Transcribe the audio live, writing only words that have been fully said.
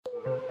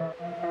But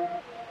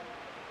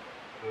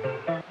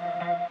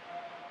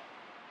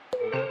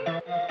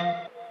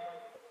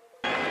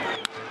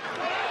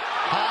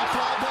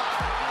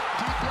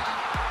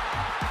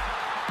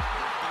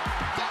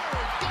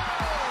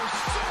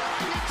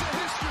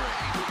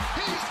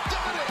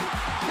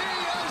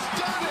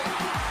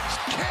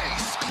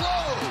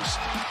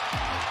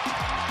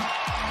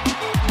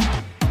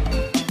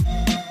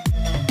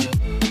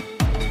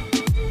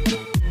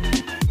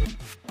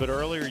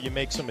earlier you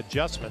make some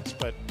adjustments,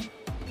 but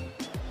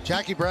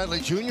Jackie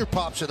Bradley Jr.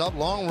 pops it up.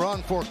 Long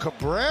run for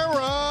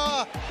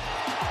Cabrera.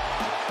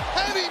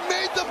 And he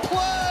made the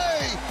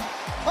play.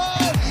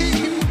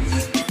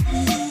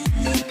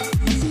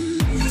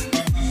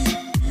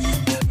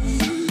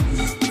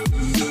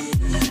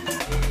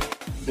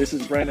 This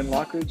is Brandon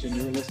Lockridge, and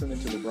you're listening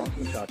to the Bronx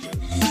Muchachos.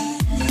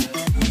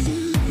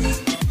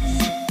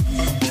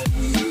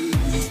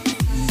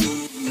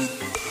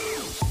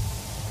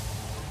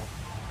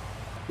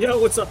 Yo,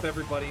 what's up,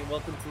 everybody, and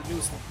welcome to the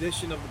newest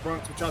edition of the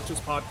Bronx Muchachos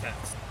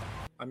podcast.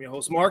 I'm your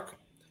host, Mark,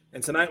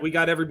 and tonight we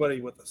got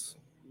everybody with us.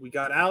 We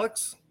got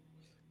Alex.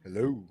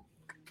 Hello.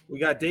 We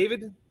got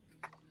David.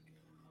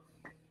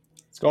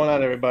 What's going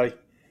on, everybody?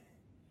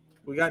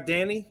 We got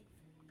Danny.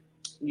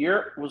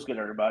 What's good,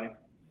 everybody?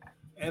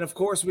 And, of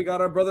course, we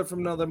got our brother from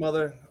another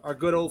mother, our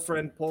good old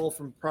friend Paul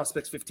from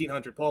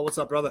Prospects1500. Paul, what's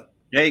up, brother?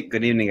 Hey,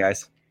 good evening,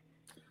 guys.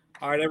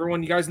 All right,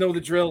 everyone, you guys know the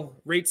drill.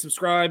 Rate,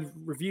 subscribe,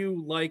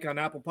 review, like on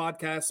Apple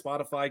Podcasts,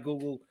 Spotify,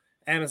 Google,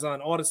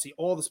 Amazon, Odyssey,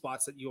 all the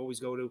spots that you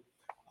always go to.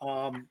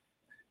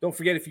 Don't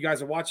forget, if you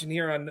guys are watching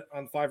here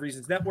on 5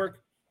 Reasons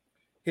Network,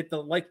 hit the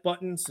like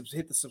button,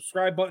 hit the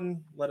subscribe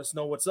button, let us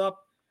know what's up,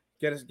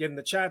 get in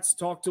the chats,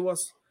 talk to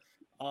us.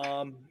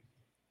 And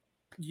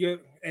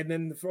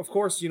then, of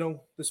course,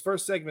 this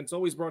first segment's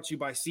always brought to you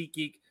by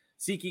SeatGeek.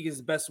 SeatGeek is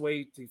the best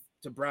way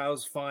to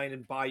browse, find,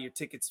 and buy your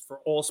tickets for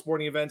all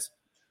sporting events.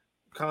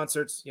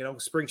 Concerts,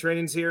 spring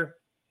training's here,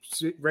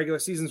 regular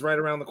season's right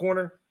around the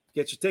corner.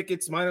 Get your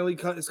tickets. Minor league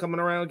is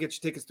coming around. Get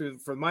your tickets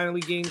for minor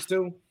league games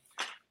too.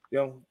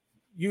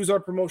 Use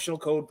our promotional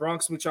code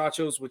Bronx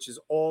Muchachos, which is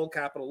all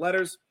capital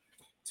letters,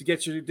 to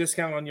get your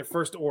discount on your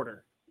first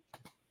order.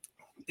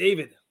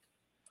 David,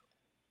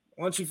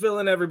 why don't you fill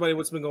in everybody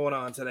what's been going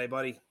on today,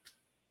 buddy?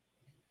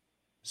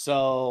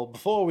 So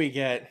before we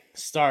get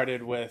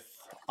started with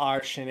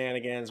our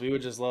shenanigans, we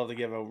would just love to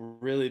give a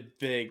really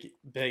big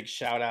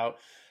shout out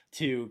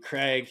to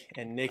Craig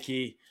and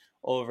Nikki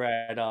over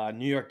at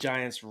New York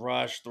Giants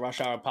Rush, the Rush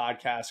Hour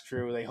podcast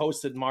crew. They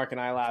hosted Mark and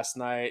I last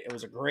night. It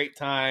was a great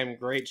time,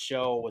 great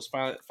show. Was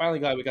finally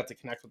glad we got to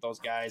connect with those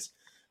guys.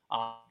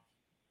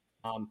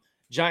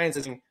 Giants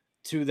listening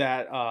to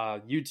that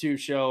YouTube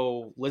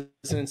show,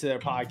 listening to their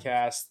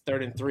podcast,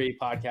 3rd and 3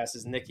 podcast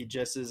is Nikki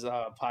Giss's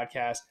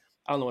podcast.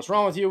 I don't know what's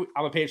wrong with you.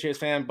 I'm a Patriots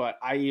fan, but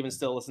I even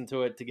still listen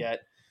to it to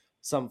get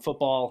some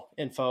football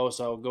info.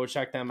 So go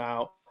check them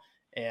out.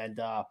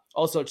 And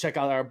also check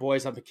out our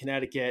boys up in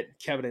Connecticut,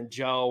 Kevin and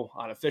Joe,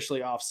 on Officially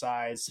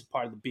Offsides,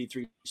 part of the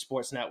B3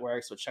 Sports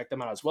Network. So check them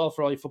out as well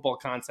for all your football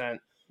content.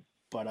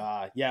 But,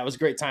 it was a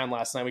great time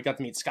last night. We got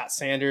to meet Scott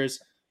Sanders.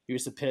 He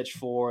used to pitch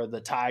for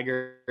the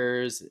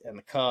Tigers and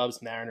the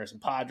Cubs, Mariners,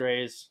 and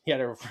Padres. He had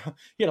a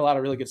lot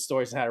of really good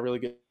stories and had a really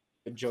good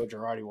Joe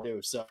Girardi one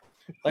too. So,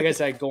 like I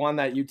said, go on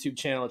that YouTube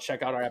channel and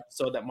check out our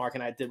episode that Mark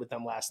and I did with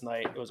them last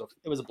night. It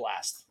was a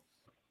blast.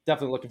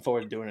 Definitely looking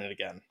forward to doing it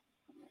again.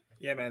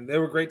 Yeah, man, they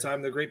were a great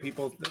time. They're great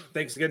people.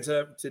 Thanks again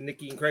to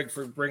Nikki and Craig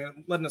for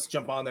letting us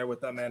jump on there with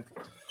them, man.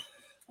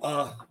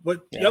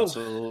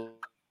 Absolutely.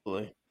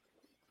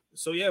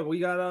 So yeah,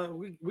 we've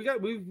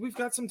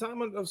got some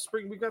time of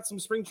spring. We've got some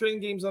spring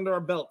training games under our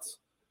belts.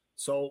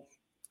 So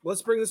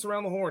let's bring this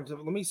around the horn.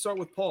 Let me start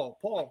with Paul.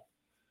 Paul,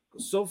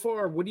 so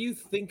far, what do you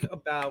think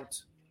about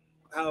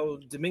how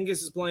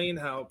Dominguez is playing,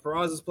 how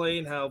Peraza is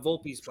playing, how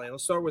Volpe's playing?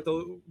 Let's start with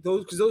those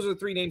because those are the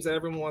 3 names that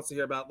everyone wants to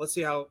hear about. Let's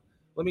see how.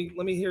 Let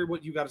me hear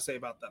what you got to say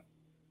about them.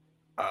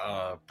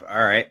 All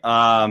right.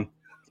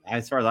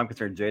 As far as I'm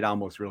concerned,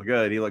 J-Dom looks real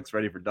good. He looks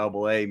ready for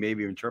Double-A,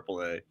 maybe even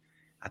Triple-A.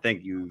 I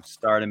think you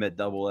start him at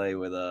Double-A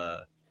with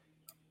a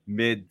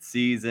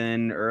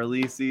mid-season,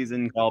 early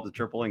season, call up to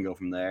Triple-A and go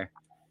from there.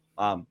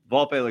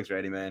 Volpe looks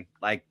ready, man.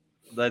 Like,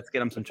 let's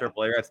get him some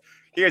Triple-A reps.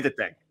 Here's the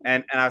thing,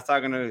 and I was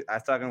talking to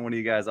one of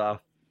you guys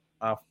off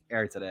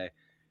air today.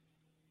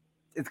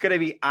 It's gonna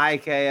be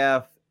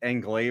IKF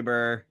and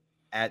Glaber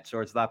at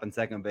shortstop and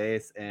second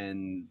base,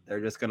 and they're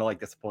just going to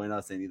disappoint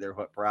us and either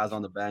put Peraza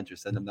on the bench or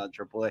send him down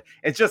to AAA.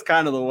 It's just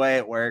kind of the way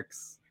it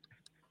works.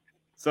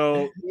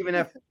 So even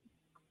if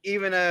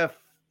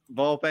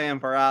Volpe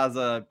and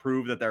Peraza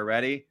prove that they're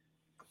ready,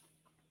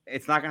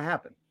 it's not going to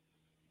happen.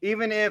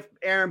 Even if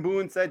Aaron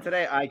Boone said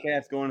today,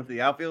 IKF's going into the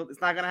outfield, it's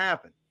not going to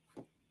happen.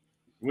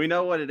 We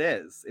know what it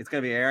is. It's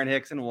going to be Aaron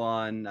Hicks in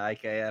 1,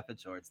 IKF at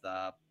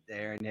shortstop,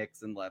 Aaron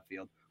Hicks in left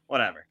field,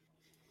 whatever.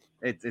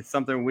 It's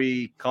something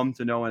we come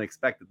to know and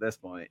expect at this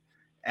point.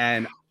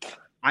 And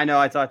I know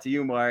I talked to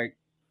you, Mark.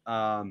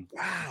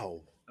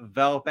 Wow.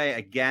 Volpe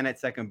again at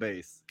second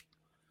base.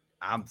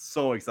 I'm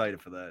so excited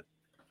for that.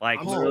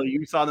 Literally,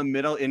 you saw the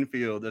middle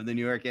infield of the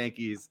New York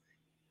Yankees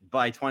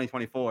by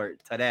 2024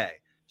 today.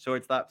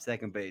 Shortstop,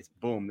 second base.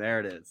 Boom, there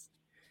it is.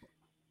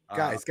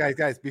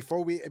 Guys,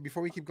 before we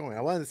keep going,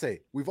 I wanted to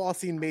say we've all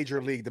seen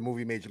Major League, the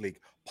movie Major League.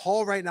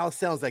 Paul right now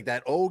sounds like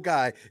that old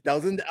guy that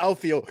was in the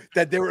outfield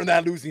that they were in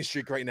that losing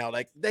streak right now.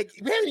 Like we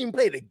haven't even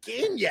played a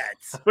game yet.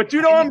 But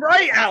you know I'm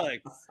right,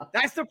 Alex.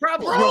 That's the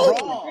problem. You're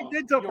Bro, wrong. they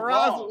did to You're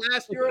Peraza wrong.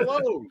 last year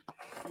alone.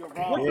 You're Look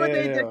wrong. what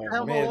they did to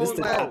him Man, this alone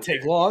did last not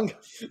take long.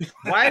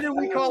 Why did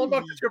we call him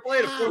up to AAA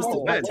to This force did the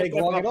not bench? take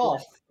long at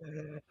all.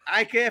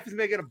 IKF is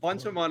making a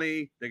bunch of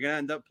money. They're gonna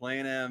end up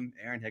playing him.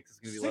 Aaron Hicks is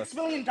gonna be $6 left.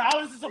 million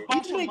is a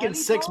bunch He's of making money,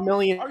 $6 bro?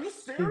 million. Are you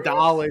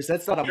serious?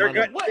 That's not a You're money.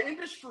 good. What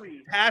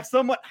industry? Have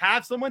someone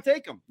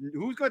take him.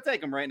 Who's gonna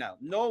take him right now?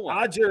 No one.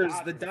 Dodgers,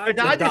 The the Dodgers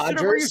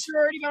Dodgers. should have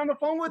already been on the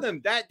phone with him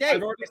that day.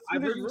 I've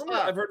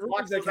heard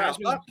rumors that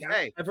Cashman's.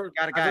 Hey, I've heard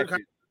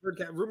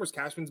got rumors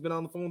Cashman's been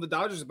on the phone with the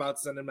Dodgers about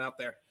sending him out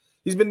there.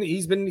 He's been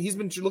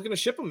looking to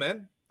ship him,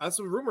 man. That's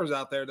some rumors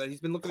out there that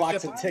he's been looking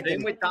Clock's to ship a him. ticking.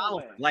 Same with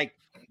Donaldson. Like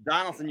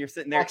Donaldson, you're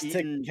sitting there Clock's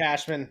eating. ticking,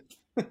 Cashman.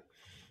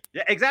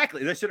 Yeah,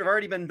 exactly. This should have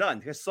already been done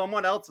because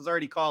someone else has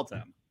already called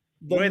him.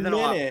 The With an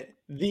offer. minute,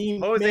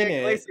 Jose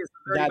Iglesias has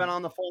already that- been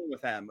on the phone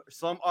with him.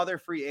 Some other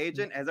free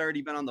agent has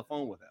already been on the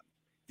phone with him.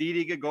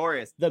 Didi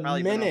Gregorius. the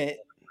probably been on minute,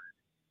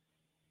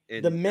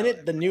 in the minute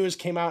LA. the news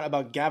came out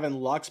about Gavin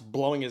Lux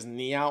blowing his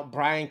knee out,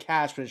 Brian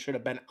Cashman should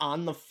have been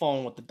on the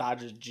phone with the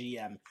Dodgers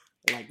GM.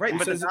 Like, Right,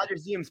 but the this is-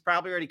 Dodgers GM's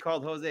probably already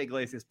called Jose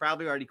Iglesias,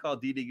 probably already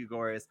called Didi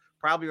Gregorius,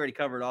 probably already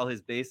covered all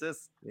his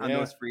bases on Yeah.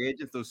 those free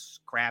agents,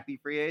 those crappy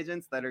free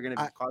agents that are going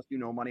to cost you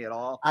no money at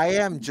all. I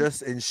am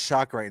just in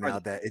shock right now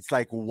that it's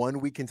like 1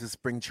 week into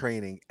spring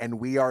training and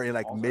we are in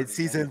like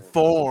mid-season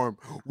form.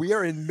 We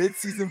are in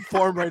mid-season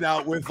form right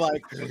now with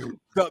like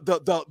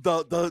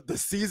the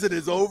season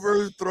is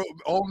over.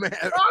 Oh man!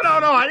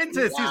 No, I didn't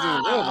say the season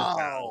was over.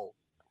 Wow.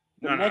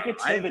 The No, I didn't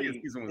say the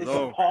negativity season was is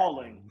over.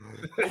 appalling.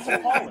 It's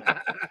appalling.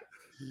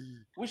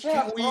 We should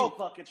have Can we- throw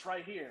buckets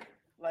right here.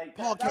 Like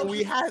Paul, that can was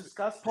we just have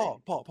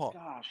disgusting. Paul?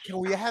 Gosh. Can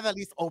we have at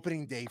least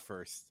opening day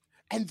first,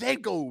 and then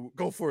go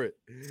for it?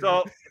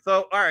 So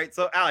all right.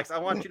 So Alex, I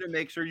want you to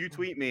make sure you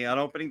tweet me on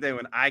opening day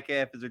when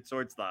IKF is at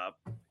shortstop,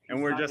 and He's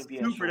we're not just gonna be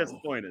at super short.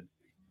 disappointed.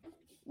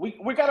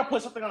 We got to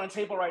put something on the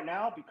table right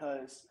now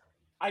because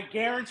I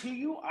guarantee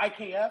you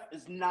IKF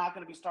is not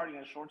going to be starting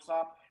at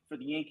shortstop for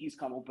the Yankees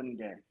come opening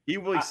day. He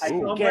will be I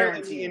somewhere in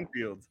guarantee the you.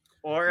 infield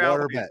or Water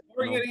outfield. bet.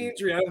 Barring any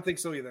injury, I don't think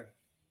so either.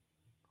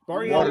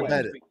 Barring Water any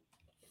bet injury.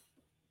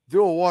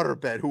 Do a water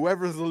bet.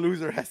 Whoever's the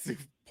loser has to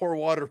pour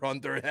water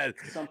on their head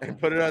Something. and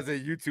put it as a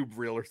YouTube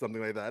reel or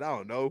something like that. I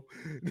don't know.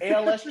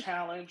 ALS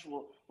challenge.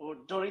 We'll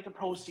donate the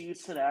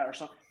proceeds to that or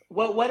something.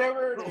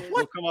 Whatever it is.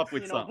 We'll come up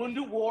with You know, something.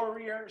 Windu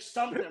Warrior,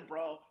 something,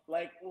 bro.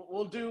 Like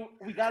we'll do.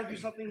 We got to do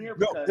something here.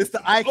 No, because it's the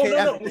IKF.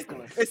 no.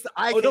 ridiculous. It's the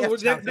Oh, IKF. no,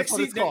 challenge. next That's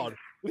what it's season- called.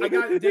 I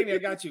got it, Danny. I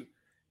got you.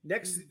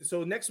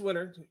 Next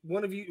winter,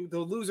 one of you, the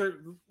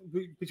loser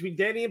between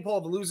Danny and Paul,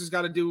 the loser's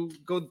got to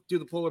go do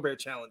the polar bear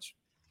challenge.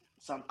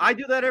 Something. I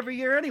do that every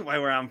year anyway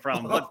where I'm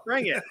from. Let's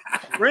bring it.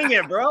 Bring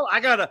it, bro. I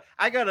got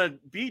a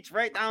beach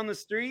right down the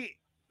street.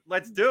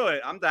 Let's do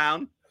it. I'm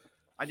down.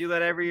 I do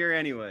that every year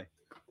anyway.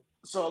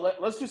 So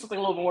let's do something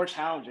a little more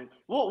challenging.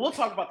 We'll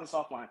talk about this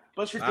offline,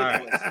 but it's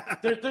ridiculous.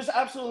 There's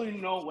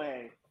absolutely no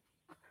way.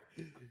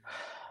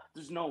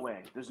 There's no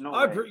way. There's no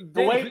All right, way.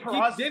 The way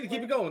Peraza Danny,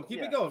 keep it going. Keep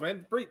Yeah. it going,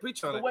 man.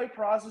 Preach on The it. way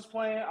Peraza's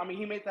playing, I mean,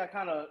 he made that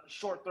kind of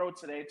short throw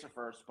today to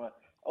first, but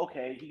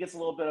okay, he gets a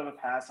little bit of a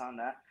pass on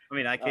that. I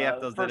mean,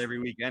 IKF does that first- every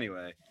week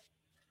anyway.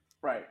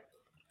 Right.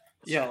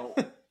 Yeah. So,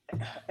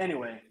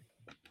 anyway,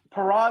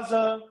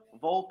 Peraza,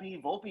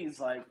 Volpe is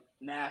like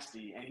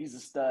nasty, and he's a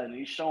stud, and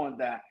he's showing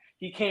that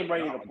he came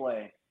ready to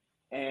play,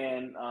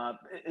 and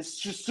it's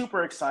just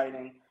super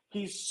exciting.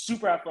 He's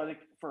super athletic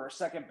for a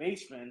second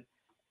baseman,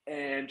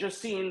 and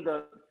just seeing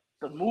the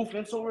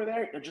movements over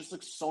there, it just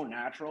looks so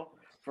natural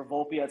for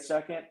Volpe at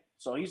second.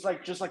 So he's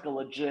like just like a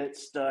legit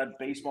stud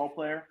baseball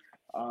player,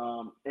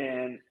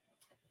 and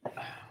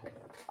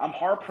I'm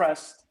hard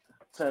pressed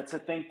to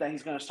think that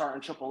he's going to start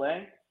in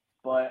AAA,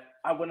 but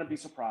I wouldn't be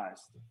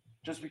surprised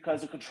just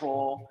because of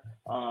control.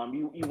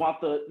 You want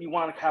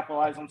to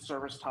capitalize on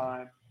service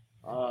time.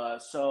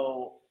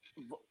 So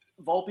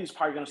Volpe's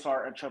probably going to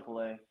start at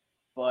AAA,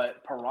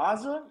 but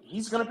Peraza,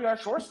 he's going to be our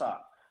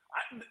shortstop.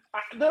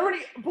 The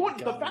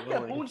fact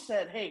that Boone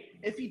said, "Hey,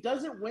 if he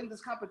doesn't win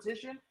this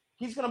competition,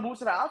 he's going to move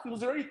to the outfield."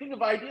 They're already thinking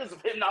of ideas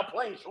of him not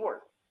playing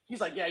short. He's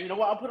like, "Yeah, you know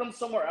what? I'll put him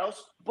somewhere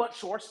else, but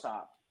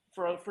shortstop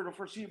for the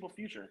foreseeable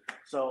future."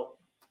 So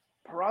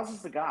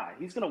Peraza's the guy.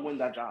 He's going to win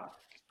that job.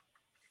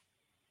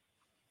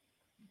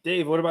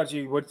 Dave, what about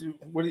you?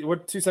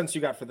 What 2 cents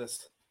you got for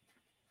this?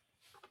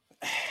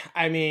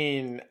 I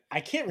mean,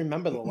 I can't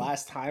remember the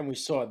last time we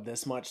saw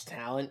this much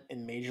talent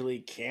in Major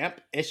League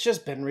camp. It's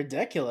just been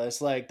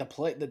ridiculous. Like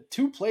the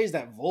two plays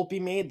that Volpe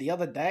made the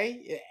other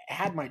day, it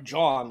had my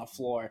jaw on the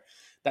floor.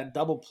 That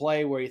double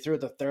play where he threw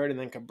it the third, and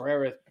then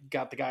Cabrera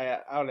got the guy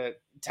out,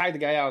 tagged the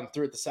guy out, and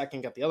threw it the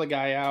second, got the other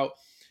guy out,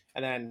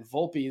 and then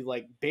Volpe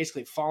like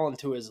basically falling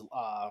to his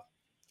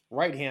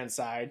right hand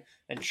side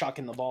and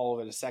chucking the ball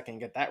over the second,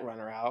 get that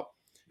runner out.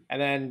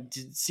 And then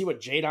to see what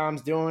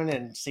J-Dom's doing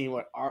and see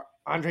what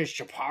Andres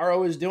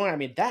Chaparro is doing. I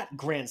mean, that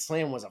grand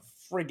slam was a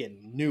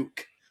friggin'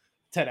 nuke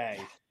today.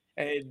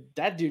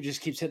 That dude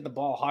just keeps hitting the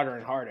ball harder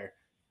and harder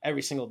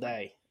every single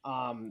day.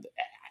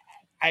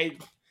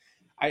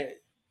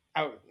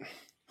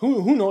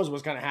 Who knows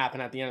what's going to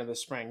happen at the end of the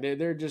spring?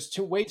 They're just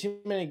way too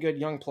many good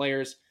young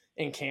players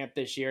in camp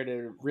this year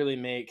to really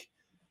make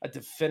a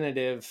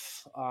definitive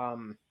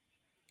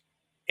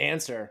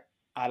answer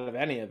out of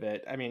any of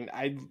it. I mean,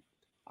 I'm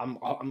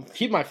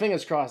keeping my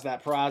fingers crossed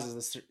that Peraza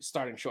is the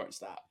starting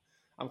shortstop.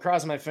 I'm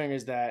crossing my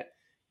fingers that,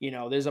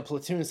 there's a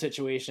platoon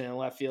situation in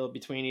left field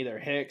between either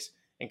Hicks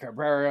and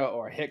Cabrera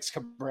or Hicks,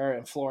 Cabrera,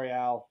 and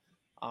Florial.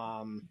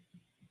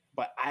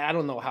 But I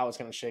don't know how it's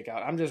going to shake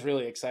out. I'm just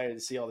really excited to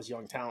see all this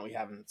young talent we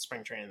have in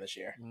spring training this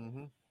year.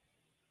 Mm-hmm.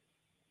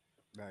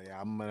 Yeah,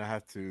 I'm going to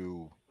have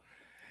to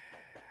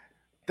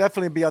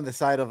definitely be on the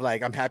side of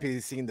I'm happy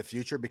to see in the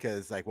future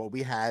because what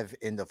we have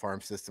in the farm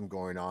system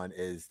going on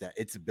is that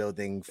it's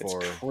building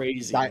for it's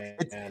crazy.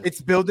 It's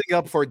building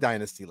up for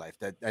dynasty life.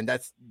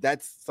 That's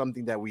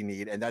something that we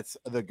need, and that's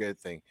the good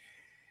thing.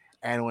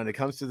 And when it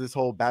comes to this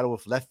whole battle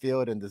with left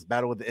field and this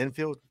battle with the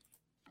infield,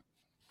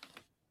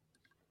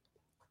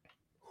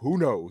 who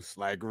knows?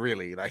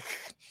 Really,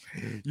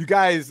 you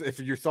guys, if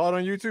you saw it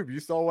on YouTube, you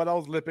saw what I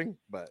was lipping.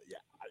 But yeah,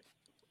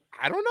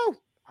 I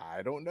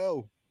don't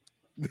know.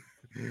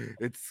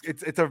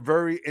 It's a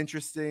very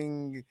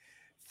interesting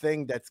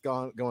thing that's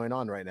going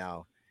on right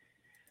now.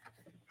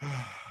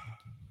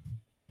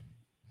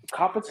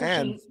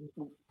 Competition.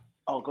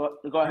 Go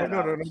ahead.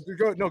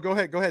 No, go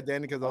ahead,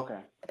 Danny, because okay.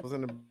 I was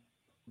going to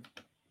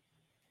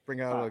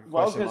bring out a question.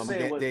 What I was going to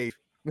say Dave.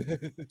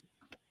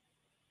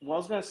 What I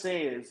was going to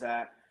say is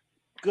that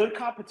good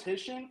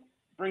competition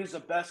brings the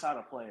best out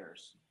of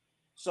players.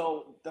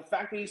 So the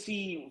fact that you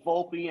see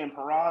Volpe and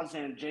Peraza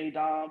and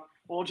J-Dom,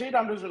 well,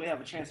 J-Dom doesn't really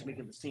have a chance to make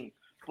it this team,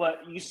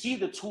 but you see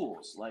the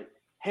tools, like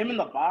him in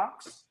the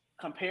box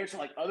compared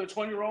to other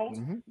 20-year-olds,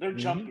 they're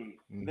jumpy.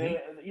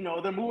 They're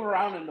moving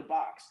around in the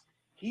box.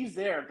 He's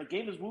there. The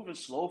game is moving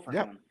slow for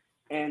him.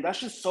 And that's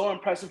just so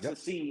impressive to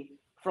see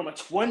from a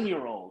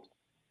 20-year-old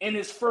in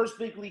his first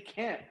big league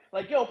camp.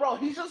 Yo, bro,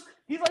 he's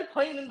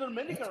playing in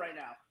Dominica right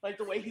now.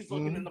 The way he's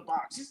looking in the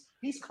box.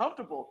 He's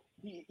comfortable.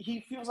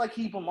 He feels like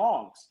he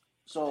belongs.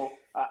 So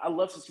I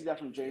love to see that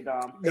from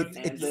J-Dom. And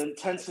the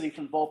intensity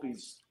from Volpe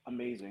is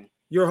amazing.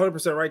 You're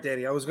 100% right,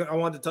 Danny. I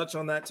wanted to touch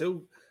on that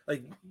too.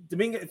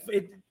 Dominguez,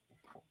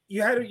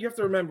 you have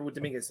to remember with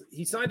Dominguez,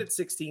 he signed at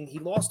 16. He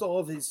lost all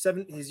of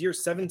his year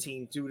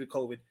 17 due to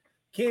COVID.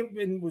 Came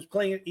and was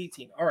playing at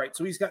 18. All right,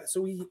 so his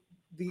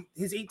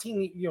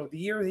 18, the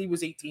year he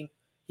was 18,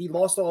 he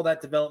lost all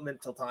that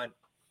developmental time.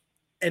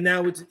 And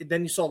now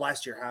then you saw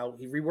last year how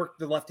he reworked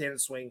the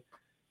left-handed swing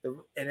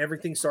and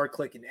everything started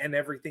clicking and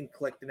everything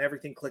clicked.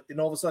 And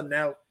all of a sudden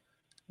now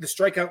the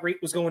strikeout rate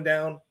was going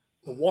down.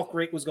 The walk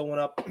rate was going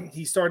up.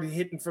 He started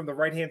hitting from the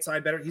right-hand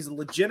side better. He's a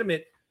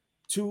legitimate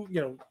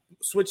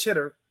switch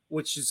hitter,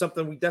 which is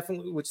something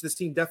which this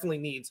team definitely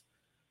needs.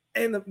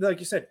 And like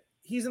you said,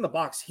 he's in the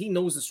box. He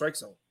knows the strike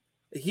zone.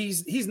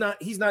 He's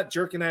not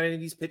jerking at any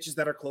of these pitches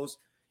that are close.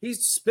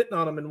 He's spitting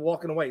on them and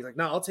walking away. He's like,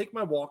 no, I'll take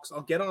my walks.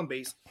 I'll get on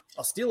base.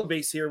 I'll steal a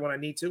base here when I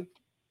need to.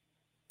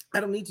 I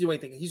don't need to do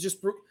anything. He's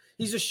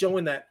just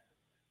showing that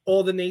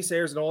all the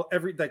naysayers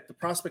and the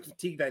prospect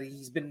fatigue that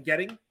he's been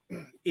getting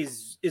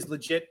is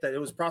legit, that it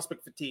was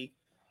prospect fatigue.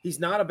 He's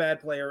not a bad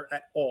player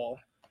at all.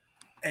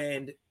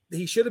 And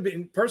he should have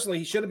been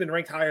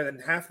ranked higher than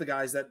half the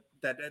guys that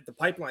the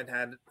pipeline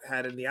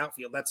had in the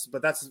outfield.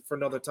 That's for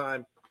another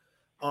time.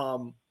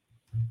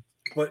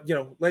 But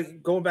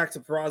going back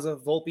to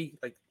Peraza, Volpe,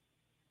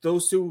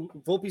 those two,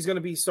 Volpe's going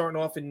to be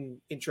starting off in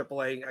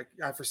AAA.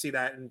 I foresee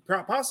that, and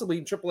possibly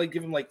in AAA,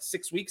 give him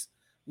 6 weeks,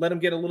 let him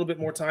get a little bit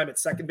more time at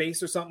second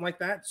base or something like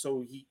that.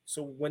 So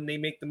when they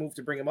make the move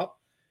to bring him up,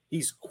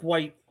 he's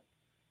quite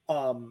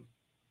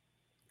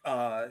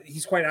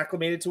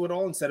acclimated to it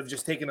all instead of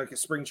just taking a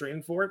spring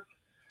training for it.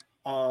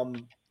 I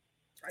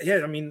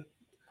mean,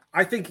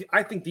 I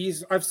think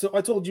these. I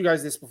told you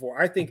guys this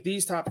before. I think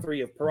these top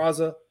three of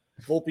Peraza,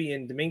 Volpe,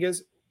 and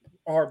Dominguez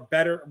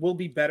will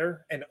be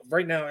better, and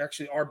right now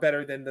actually are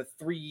better than the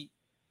three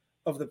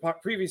of the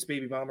previous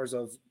baby bombers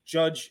of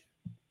Judge,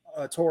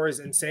 Torres,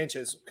 and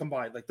Sanchez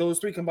combined. Those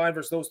three combined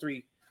versus those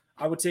three,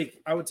 I would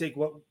take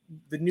what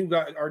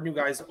our new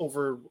guys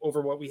over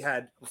what we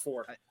had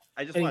before.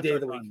 I just want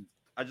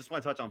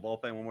to touch on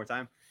Volpe one more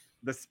time.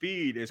 The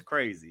speed is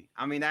crazy.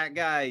 I mean, that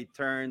guy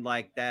turned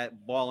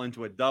that ball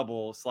into a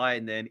double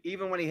sliding in.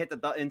 Even when he hit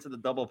into the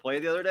double play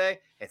the other day,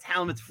 his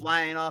helmet's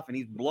flying off and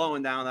he's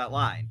blowing down that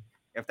line.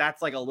 If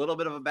that's a little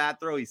bit of a bad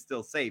throw, he's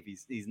still safe.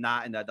 He's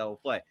not in that double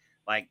play.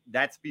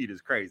 That speed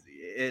is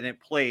crazy. And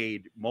it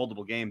played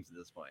multiple games at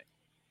this point.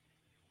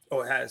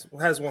 Oh, it has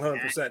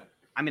 100%.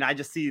 I mean, I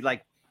just see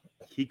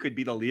he could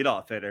be the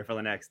leadoff hitter for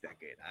the next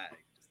decade. I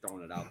just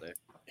throwing it out there.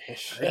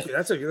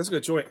 That's a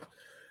good choice.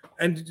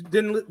 And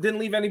didn't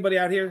leave anybody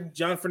out here.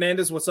 John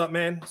Fernandez, what's up,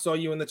 man? Saw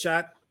you in the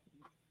chat.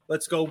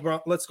 Let's go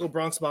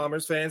Bronx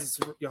Bombers fans.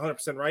 You're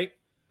 100% right.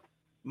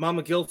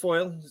 Mama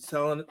Guilfoyle is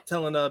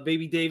telling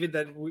baby David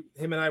that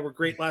him and I were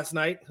great last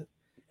night,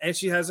 and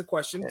she has a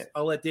question.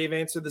 I'll let Dave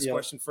answer this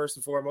question first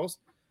and foremost.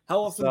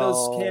 How often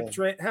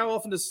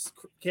does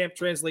camp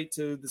translate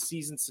to the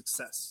season's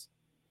success?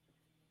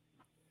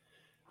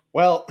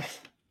 Well,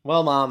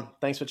 Mom,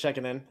 thanks for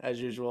checking in as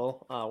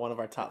usual. One of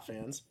our top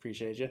fans.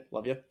 Appreciate you.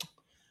 Love you.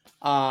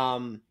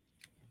 How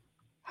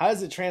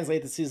does it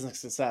translate to season's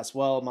success?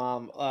 Well,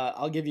 Mom,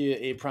 I'll give you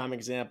a prime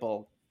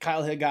example.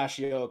 Kyle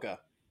Higashioka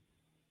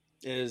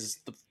is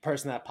the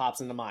person that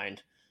pops into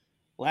mind.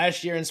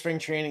 Last year in spring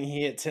training,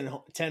 he hit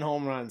 10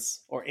 home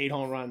runs or 8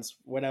 home runs,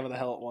 whatever the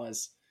hell it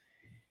was.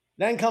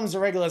 Then comes the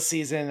regular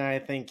season, and I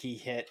think he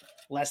hit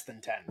less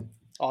than 10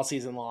 all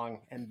season long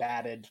and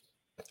batted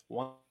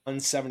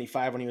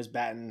 175 when he was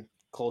batting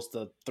close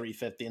to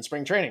 350 in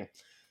spring training.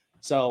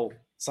 So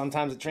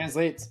sometimes it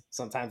translates,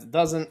 sometimes it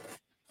doesn't.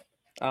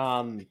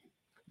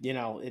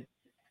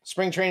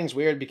 Spring training is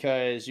weird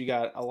because you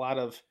got a lot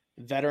of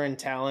veteran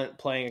talent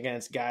playing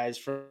against guys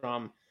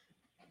from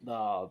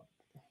the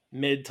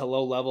mid to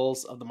low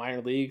levels of the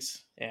minor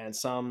leagues and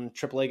some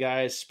AAA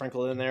guys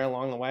sprinkled in there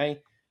along the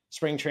way.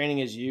 Spring training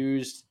is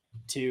used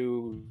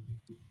to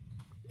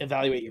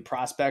evaluate your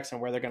prospects and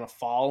where they're going to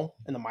fall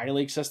in the minor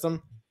league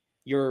system.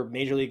 Your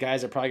major league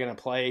guys are probably going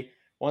to play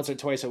once or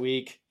twice a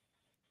week,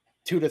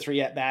 2 to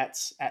 3 at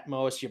bats at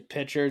most. Your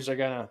pitchers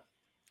are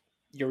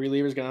your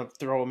relievers going to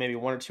throw maybe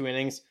 1 or 2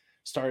 innings.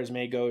 Starters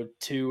may go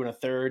 2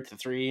 1/3 to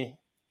 3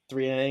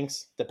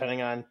 innings,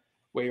 depending on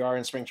where you are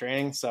in spring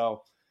training.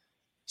 So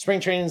spring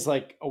training is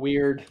like a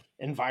weird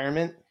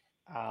environment.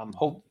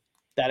 Hope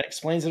that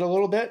explains it a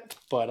little bit,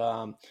 but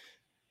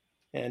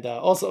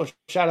also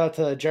shout out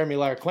to Jeremy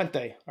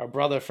Larquente, our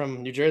brother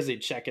from New Jersey,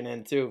 checking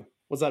in too.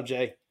 What's up,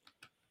 Jay?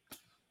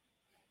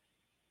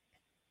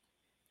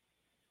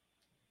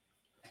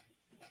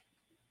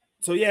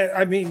 So yeah,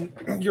 I mean,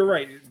 you're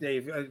right,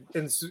 Dave. And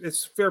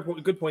it's fair,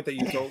 good point that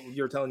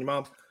you're telling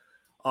your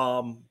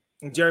mom.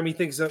 Jeremy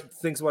thinks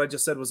what I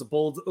just said was a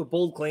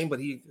bold claim,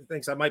 but he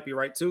thinks I might be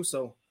right too.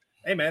 So,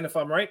 hey man, if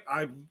I'm right,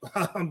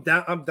 I'm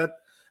down.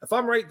 If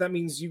I'm right, that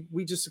means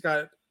we just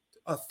got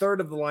a third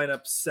of the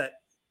lineup set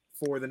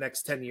for the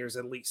next 10 years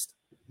at least.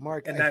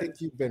 Mark, and I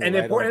think you've been and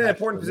right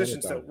important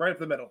positions too, right up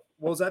the middle.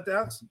 What was that,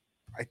 Alex?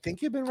 I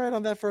think you've been right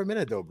on that for a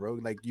minute though, bro.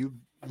 Like you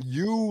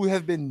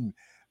have been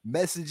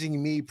messaging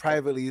me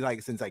privately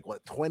since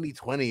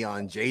 2020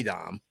 on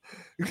JDOM.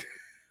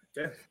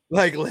 Yeah.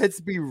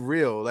 Let's be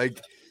real.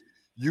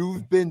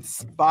 You've been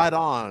spot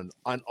on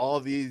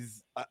all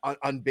these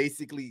on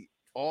basically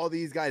all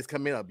these guys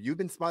coming up. You've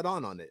been spot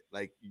on it.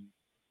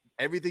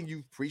 Everything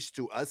you've preached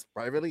to us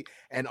privately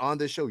and on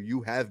the show,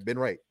 you have been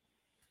right.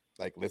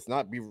 We're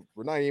not even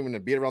gonna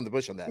beat around the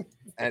bush on that.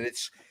 And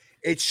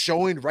it's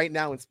showing right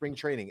now in spring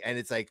training. And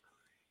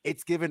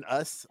it's given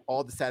us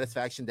all the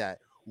satisfaction that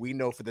we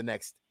know for the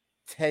next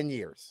 10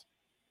 years.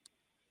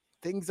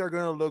 Things are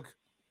gonna look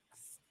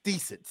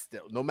decent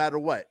still, no matter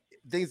what.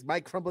 Things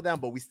might crumble down,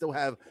 but we still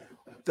have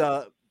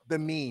the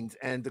means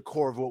and the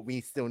core of what we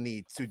still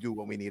need to do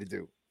what we need to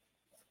do.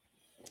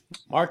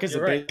 Mark is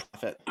a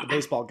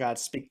baseball god.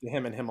 Speak to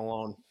him and him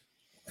alone.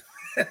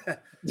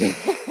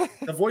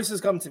 The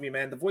voices come to me,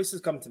 man. The voices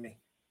come to me.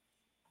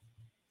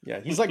 Yeah,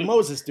 he's like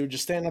Moses, dude,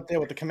 just standing up there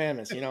with the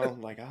commandments,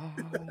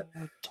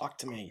 talk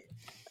to me.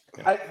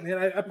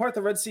 Yeah. I part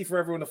the Red Sea for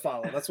everyone to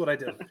follow. That's what I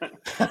do.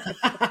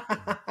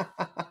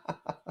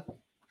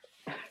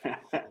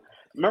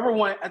 Remember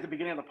when at the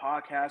beginning of the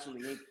podcast,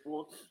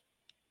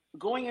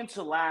 going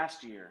into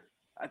last year,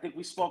 I think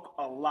we spoke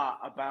a lot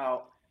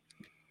about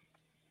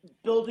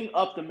building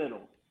up the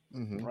middle,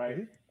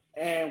 right?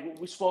 And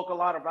we spoke a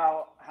lot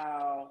about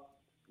how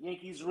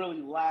Yankees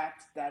really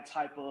lacked that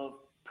type of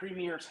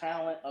premier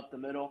talent up the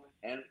middle,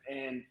 and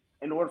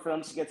in order for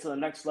them to get to the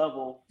next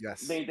level,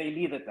 they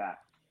needed that.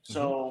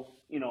 So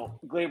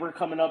Glaber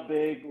coming up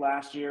big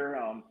last year,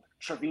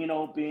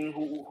 Trevino being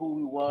who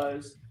he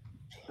was,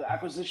 the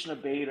acquisition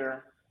of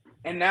Bader,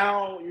 and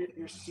now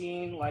you're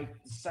seeing the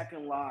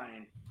second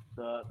line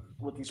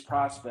with these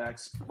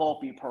prospects,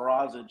 Volpe,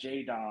 Peraza,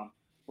 J-Dom,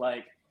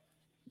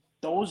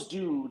 those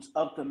dudes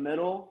up the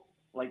middle,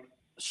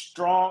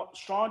 strong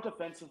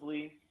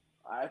defensively.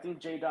 I think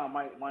J-Dom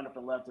might wind up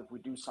in left if we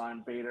do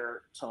sign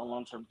Bader to a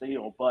long-term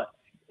deal. But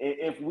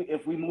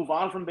if we move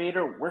on from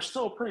Bader, we're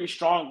still pretty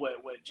strong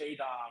with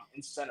J-Dom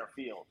in center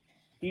field.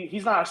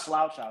 He's not a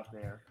slouch out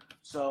there.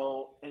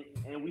 So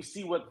and we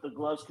see what the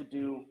gloves could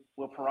do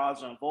with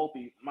Peraza and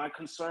Volpe. My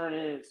concern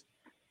is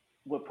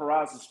with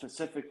Peraza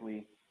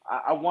specifically,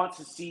 I want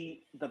to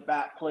see the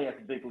bat play at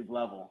the big league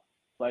level.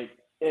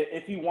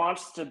 If he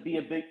wants to be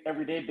a big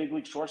everyday big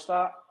league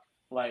shortstop,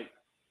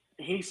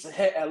 he needs to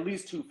hit at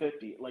least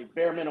 250,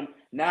 bare minimum.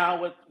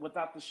 Now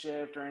without the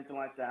shift or anything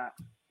like that,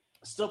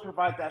 still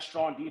provide that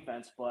strong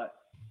defense. But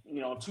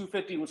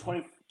 250 with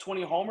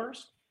 20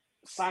 homers,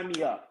 sign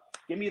me up.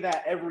 Give me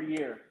that every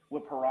year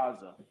with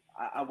Peraza.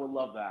 I would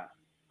love that.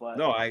 But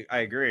no, I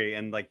agree.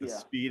 And the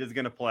speed is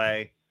gonna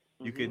play.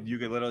 You could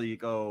literally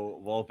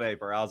go Volpe,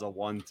 Peraza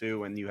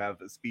 1-2, and you have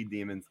the speed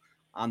demons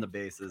on the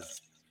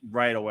bases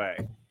right away.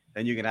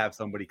 then you can have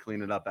somebody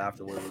clean it up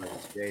afterwards,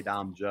 Jay,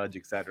 Dom, Judge,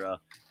 etc.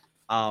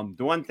 The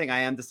one thing I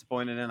am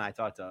disappointed in, I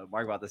talked to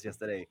Mark about this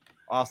yesterday,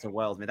 Austin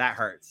Wells, man, that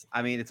hurts.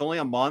 I mean, it's only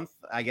a month.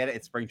 I get it.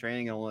 It's spring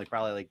training and only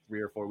probably like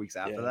 3 or 4 weeks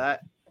after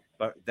that.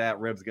 But that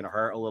rib's going to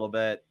hurt a little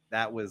bit.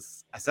 That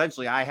was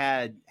essentially, I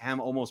had him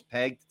almost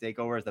pegged to take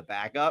over as the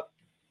backup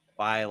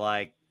by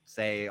like,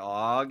 say,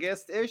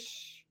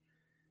 August-ish.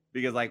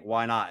 Because like,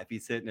 why not? If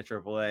he's hitting a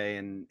AAA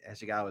and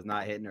Eshigawa was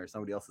not hitting or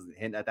somebody else isn't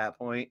hitting at that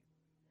point,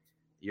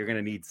 you're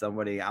gonna need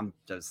somebody. I'm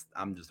just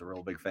a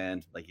real big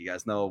fan. Like you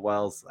guys know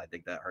Wells. I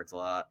think that hurts a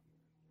lot.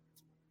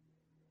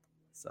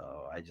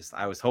 So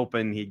I was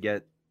hoping he'd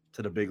get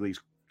to the big leagues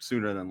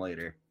sooner than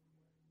later.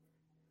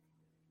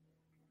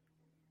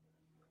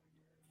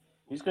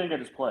 He's gonna get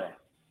his play.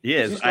 He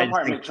is. He's gonna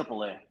probably make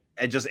AAA.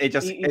 It just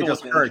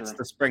hurts.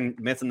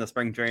 Missing the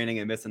spring training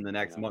and missing the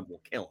next month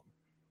will kill him.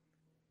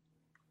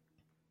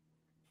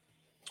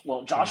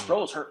 Well, Josh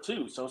Stroh's hurt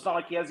too, so it's not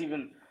like he has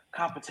even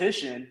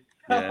competition.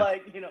 Yeah.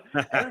 Like,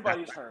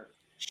 everybody's hurt.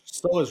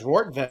 So is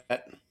Rortvet.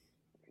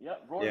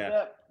 Yep,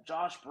 Rortvet,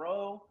 Josh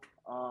Bro,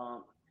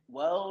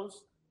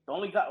 Wells. The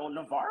only guy,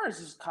 Navarez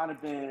has kind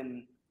of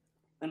been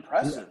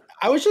impressive.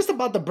 I was just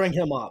about to bring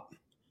him up.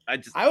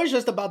 I was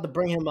just about to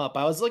bring him up.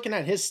 I was looking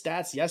at his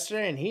stats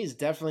yesterday, and he's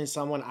definitely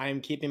someone I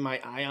am keeping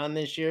my eye on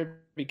this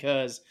year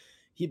because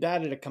he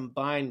batted a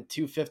combined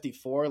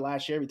 254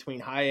 last year between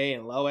high A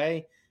and low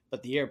A.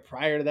 But the year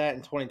prior to that,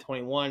 in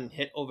 2021,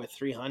 hit over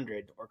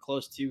 300 or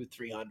close to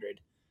 300.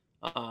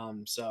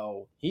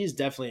 So he's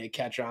definitely a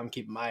catcher I'm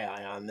keeping my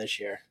eye on this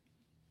year.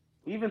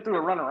 He even threw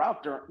a runner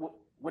out there,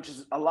 which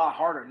is a lot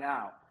harder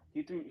now.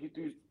 He threw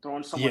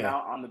throwing someone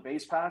out on the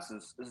base pass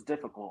is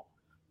difficult.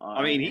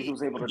 I mean, he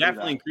was able to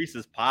definitely increase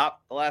his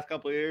pop the last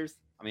couple of years.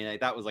 I mean,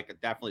 that was like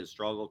definitely a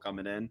struggle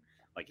coming in.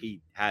 Like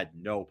he had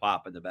no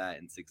pop in the bat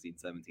in 16,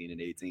 17,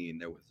 and 18.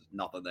 There was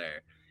nothing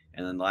there.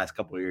 And then the last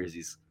couple of years,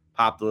 he's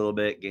popped a little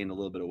bit, gained a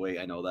little bit of weight.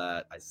 I know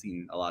that. I've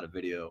seen a lot of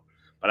video.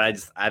 But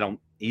I don't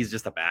 – he's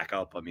just a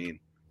backup. I mean,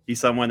 he's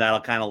someone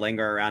that'll kind of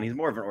linger around. He's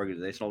more of an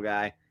organizational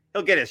guy.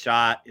 He'll get his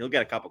shot. He'll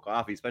get a cup of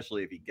coffee,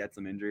 especially if he gets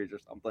some injuries or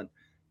something.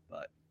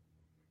 But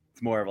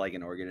it's more of like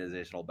an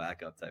organizational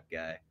backup type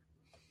guy.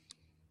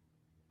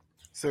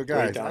 So,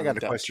 guys, I got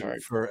a question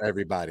for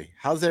everybody.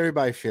 How's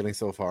everybody feeling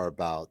so far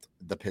about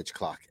the pitch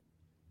clock?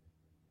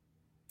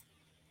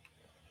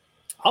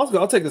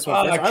 I'll take this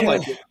one first. I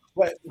like it.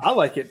 I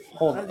like it.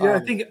 Hold on. Yeah, I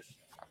think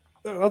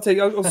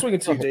I'll swing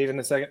it to you, Dave, in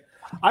a second.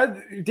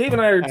 Dave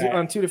and I are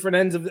on two different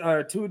ends of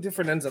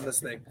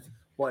this thing.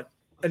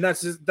 And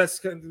that's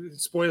kind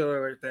of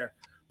spoiler right there.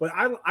 But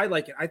I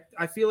like it.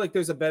 I feel like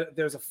there's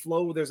a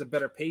flow, there's a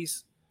better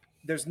pace.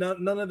 There's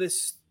none of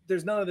this,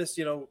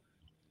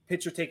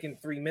 pitcher taking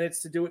 3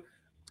 minutes to do it.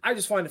 I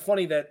just find it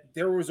funny that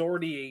there was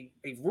already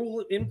a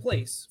rule in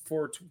place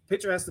for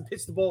pitcher has to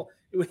pitch the ball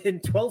within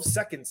 12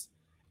 seconds.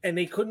 And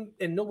they couldn't,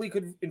 and nobody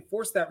could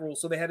enforce that rule,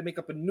 so they had to make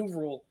up a new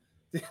rule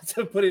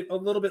to put it a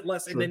little bit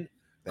less, and then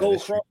go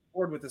across the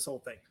board with this whole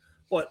thing.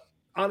 But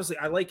honestly,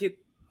 I like it.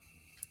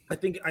 I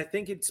think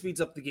it speeds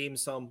up the game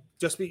some.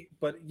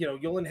 But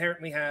you'll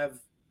inherently have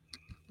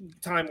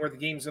time where the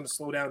game's going to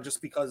slow down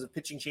just because of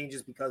pitching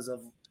changes, because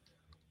of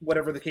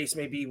whatever the case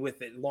may be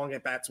with it, long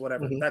at bats,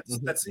 whatever.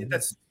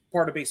 That's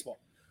part of baseball.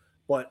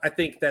 But I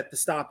think that the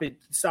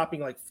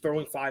stopping like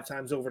throwing 5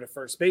 times over to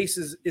first base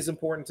is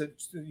important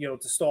to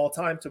stall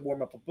time, to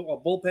warm up a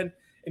bullpen.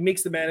 It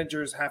makes the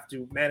managers have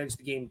to manage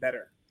the game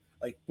better.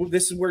 Like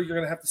this is where you're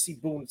going to have to see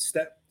Boone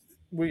step.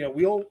 We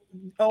all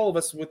of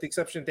us, with the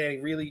exception of Danny,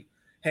 really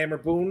hammer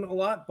Boone a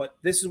lot. But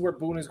this is where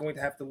Boone is going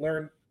to have to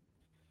learn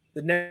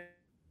the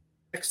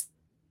next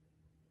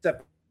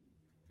step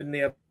in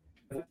the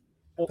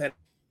bullpen.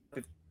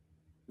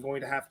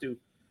 Going to have to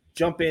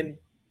jump in,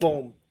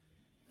 boom,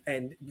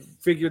 and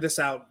figure this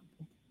out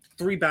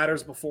 3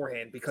 batters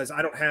beforehand, because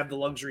I don't have the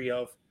luxury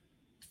of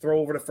throw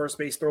over to first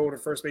base.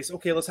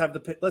 Okay, let's have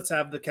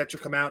the catcher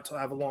come out to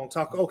have a long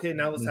talk. Okay,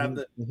 now let's have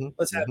the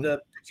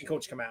pitching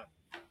coach come out.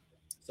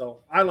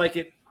 So I like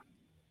it,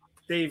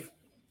 Dave.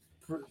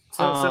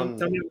 Tell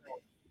me.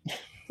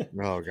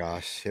 Oh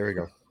gosh, here we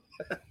go.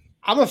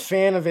 I'm a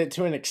fan of it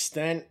to an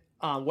extent.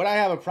 What I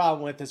have a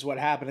problem with is what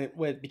happened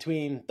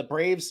between the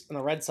Braves and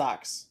the Red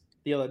Sox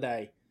the other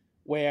day,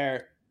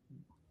 where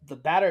the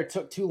batter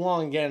took too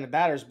long to get in the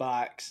batter's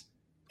box,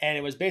 and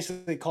it was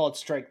basically called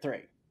strike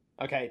 3.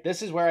 Okay,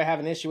 this is where I have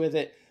an issue with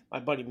it. My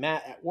buddy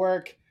Matt at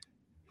work,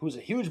 who's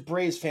a huge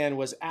Braves fan,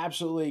 was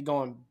absolutely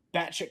going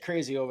batshit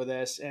crazy over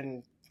this,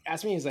 and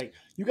asked me, he's like,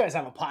 "You guys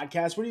have a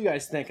podcast? What do you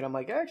guys think?" And I'm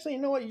like, "Actually, you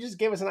know what? You just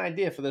gave us an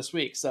idea for this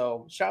week."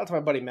 So shout out to my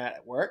buddy Matt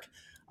at work.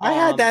 I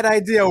had that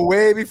idea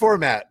way before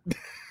Matt.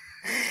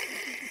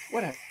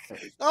 Whatever.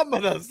 I'm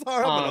gonna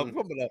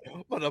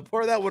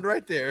pour that one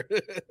right there.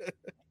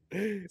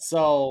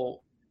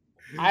 So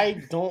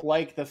I don't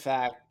like the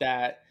fact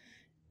that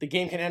the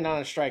game can end on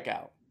a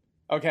strikeout.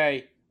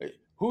 Okay,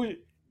 who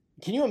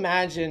can you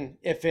imagine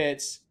if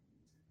it's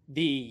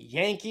the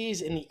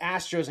Yankees and the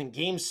Astros in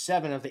Game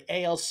 7 of the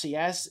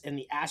ALCS and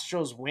the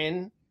Astros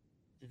win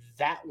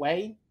that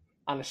way?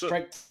 on a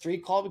strike 3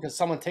 call because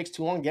someone takes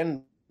too long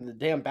getting in the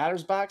damn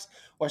batter's box,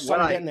 or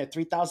someone getting their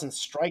 3,000th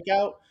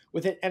strikeout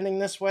with it ending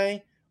this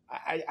way.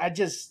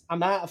 I'm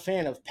not a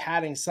fan of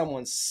padding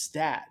someone's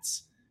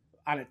stats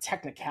on a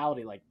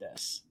technicality like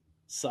this.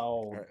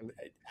 So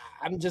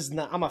I'm just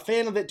not. I'm a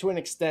fan of it to an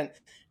extent.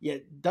 Yeah,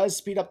 it does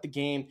speed up the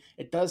game.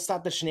 It does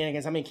stop the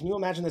shenanigans. I mean, can you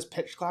imagine this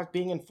pitch clock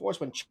being enforced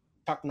when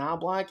Chuck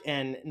Knobloch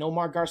and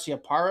Nomar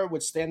Garcia-Parra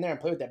would stand there and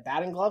play with their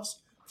batting gloves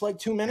for like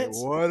 2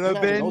 minutes? It would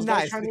have been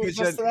nice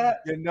because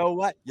you know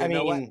what?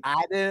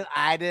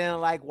 I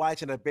didn't like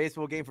watching a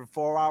baseball game for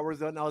 4 hours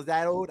when I was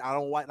that old. I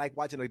don't like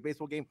watching a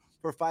baseball game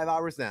for 5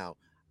 hours now.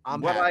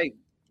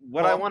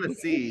 What I want to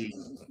see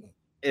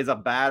is a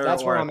batter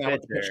or a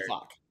pitcher.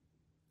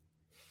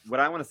 What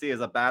I want to see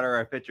is a batter or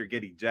a pitcher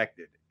get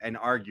ejected and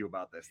argue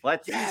about this.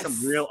 Let's see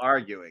some real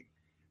arguing.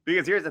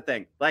 Because here's the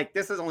thing. Like,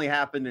 this has only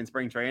happened in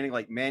spring training.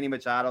 Like, Manny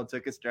Machado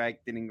took a strike,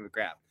 didn't give a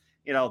crap.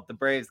 You know, the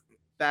Braves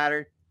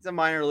batter, he's a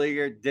minor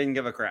leaguer, didn't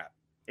give a crap.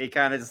 He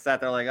kind of just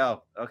sat there like,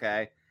 oh,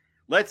 okay.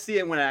 Let's see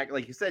it when it,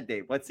 like you said,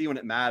 Dave, let's see when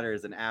it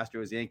matters in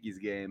Astros-Yankees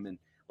game. And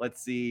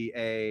let's see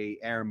a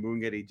Aaron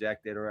Boone get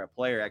ejected or a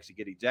player actually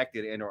get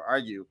ejected and or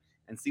argue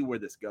and see where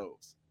this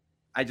goes.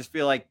 I just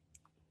feel like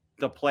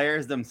the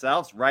players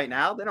themselves right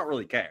now, they don't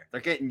really care.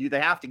 They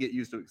have to get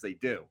used to it because they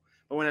do.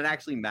 But when it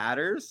actually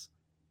matters,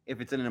 if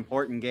it's in an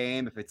important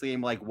game, if it's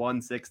game like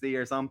 160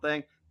 or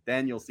something,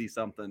 then you'll see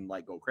something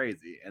like go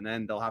crazy. And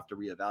then they'll have to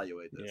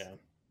reevaluate this. Yeah.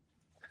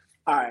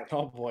 All right.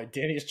 Oh boy,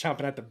 Danny's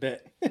chomping at the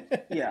bit.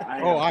 Yeah.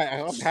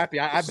 I'm happy.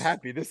 I'm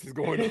happy this is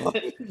going on.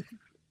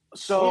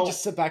 So we'll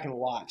just sit back and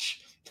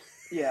watch.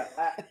 Yeah.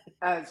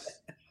 I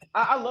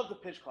love the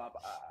pitch clock.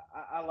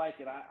 I like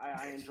it.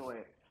 I enjoy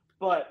it.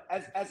 But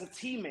as a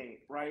teammate,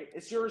 right,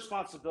 it's your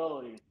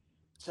responsibility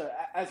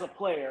as a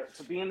player,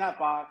 to be in that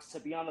box, to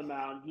be on the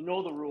mound. You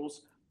know the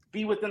rules.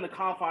 Be within the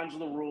confines of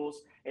the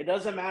rules. It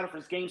doesn't matter if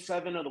it's Game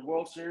 7 of the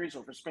World Series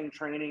or for spring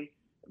training.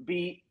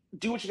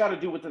 Do what you got to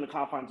do within the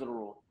confines of the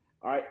rule.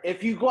 All right.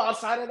 If you go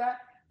outside of that,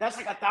 that's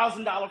like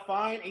 $1,000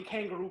 fine in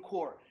kangaroo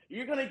court.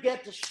 You're gonna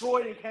get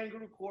destroyed in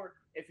kangaroo court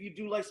if you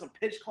do like some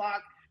pitch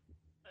clock.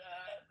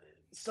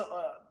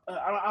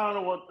 I don't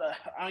know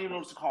I don't even know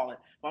what to call it.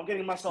 But I'm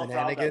getting myself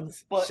out there.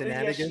 But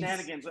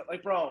shenanigans.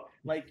 Like, bro,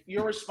 like,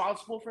 you're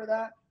responsible for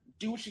that.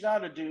 Do what you got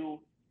to do.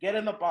 Get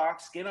in the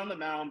box. Get on the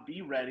mound.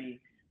 Be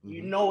ready. Mm-hmm.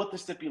 You know what the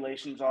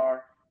stipulations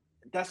are.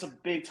 That's a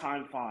big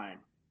time fine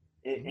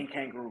in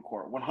kangaroo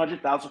court.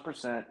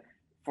 100,000%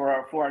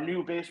 for our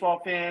new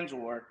baseball fans,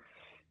 or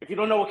if you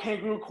don't know what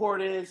kangaroo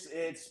court is,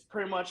 it's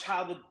pretty much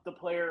how the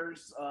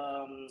players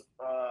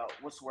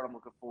what's the word I'm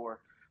looking for?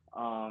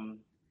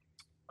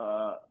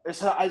 It's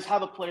how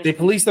the players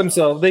police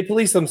themselves. They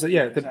police themselves.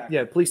 Yeah,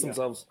 exactly. Police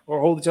themselves or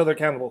hold each other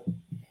accountable.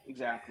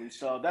 Exactly.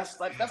 So that's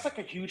like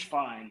a huge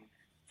fine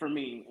for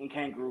me in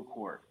kangaroo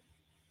court.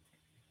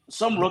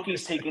 Some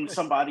rookies taking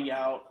somebody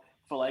out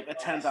for like a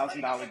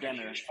 $10,000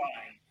 dinner.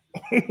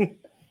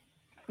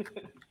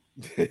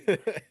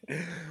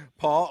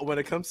 Paul, when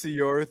it comes to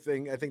your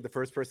thing, I think the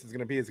first person is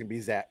going to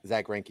be Zach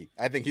Greinke.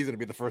 I think he's going to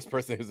be the first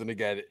person who's going to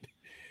get it.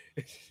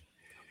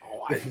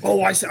 I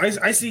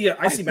see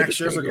Max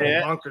Scherzer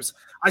going bonkers.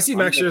 I see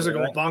Max Scherzer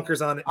going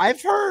bonkers on it.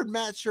 I've heard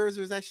Matt Scherzer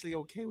is actually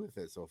okay with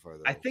it so far,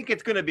 though. I think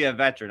it's going to be a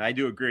veteran. I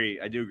do agree,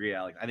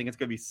 Alex. I think it's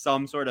going to be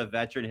some sort of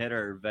veteran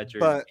hitter or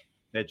veteran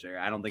pitcher.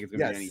 I don't think it's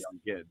going to be any young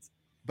kids.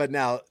 But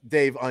now,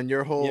 Dave, on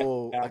your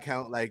whole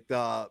account,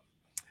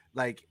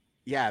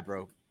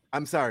 bro.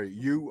 I'm sorry,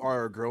 you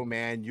are a grown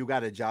man. You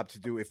got a job to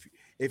do. If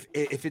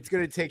it's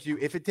gonna take you,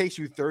 if it takes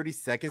you 30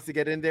 seconds to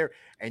get in there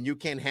and you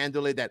can't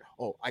handle it,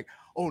 oh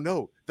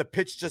no, the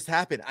pitch just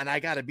happened and I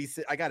gotta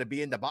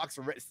be in the box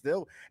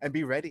still and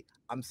be ready.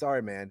 I'm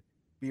sorry, man.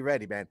 Be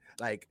ready, man.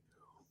 Like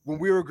when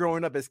we were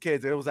growing up as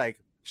kids, it was like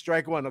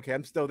strike one, okay,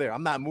 I'm still there.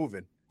 I'm not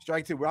moving.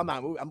 Strike two, I'm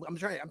not moving. I'm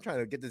trying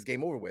to get this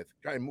game over with.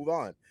 Trying to move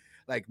on.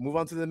 Like move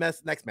on to the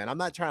next man. I'm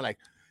not trying to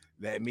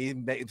let me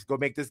go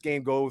make this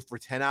game go for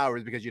 10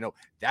 hours because,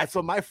 that's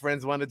what my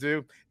friends want to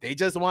do. They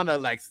just want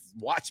to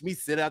watch me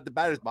sit at the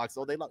batter's box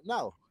all day long.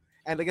 No.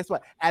 And guess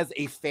what? As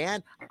a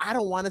fan, I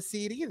don't want to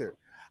see it either.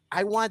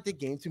 I want the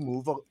game to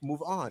move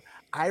on.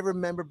 I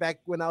remember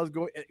back when I was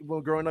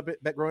growing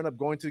up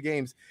going to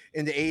games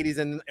in the 80s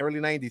and early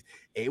 90s.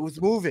 It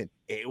was moving.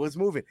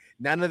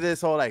 None of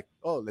this whole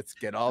let's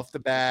get off the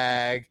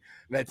bag.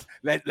 Let's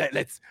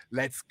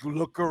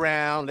look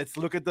around. Let's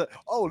look at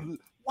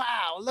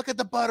wow, look at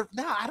the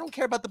butterfly. No, I don't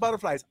care about the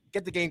butterflies.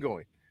 Get the game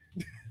going.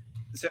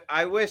 So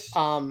I wish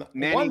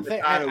Manny one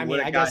thing.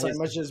 I guess I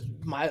must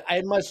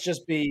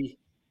just be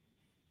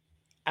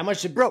a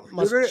weirdo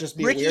because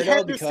Ricky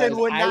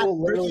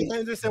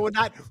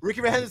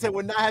Henderson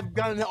would not have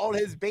gotten all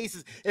his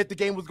bases if the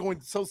game was going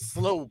so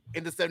slow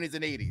in the 70s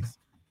and 80s.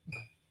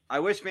 I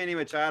wish Manny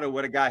Machado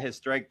would have got his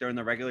strike during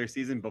the regular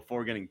season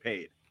before getting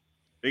paid,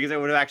 because it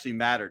would have actually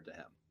mattered to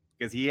him,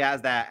 because he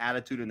has that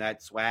attitude and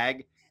that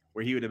swag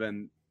where he would have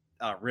been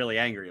really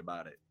angry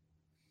about it.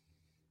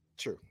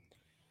 True.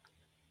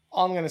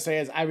 All I'm going to say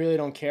is I really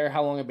don't care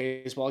how long a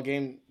baseball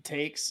game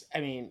takes.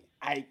 I mean,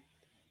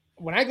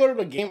 when I go to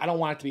the game, I don't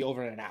want it to be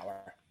over in an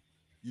hour.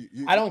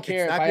 I don't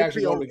care if I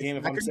actually go to the game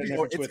if I'm sitting there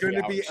for 2 or 3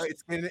 hours.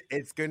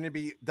 It's going to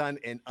be done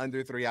in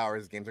under 3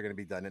 hours. Games are going to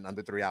be done in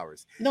under 3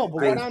 hours. No,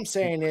 but what I'm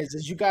saying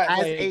is you got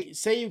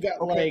say you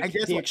got and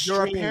guess the what?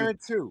 extreme.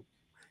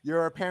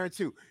 You're a parent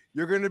too.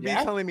 You're going to be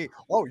telling me,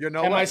 oh, you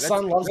know and what? my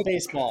son loves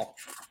baseball.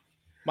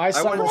 My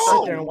son will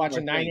sit there and watch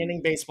a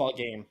 9-inning baseball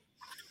game.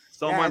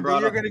 Someone brought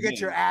you're up going to get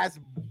your ass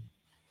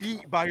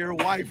beat by your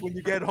wife when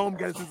you get home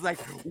because it's like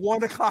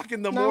 1 o'clock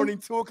in the morning,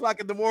 2 o'clock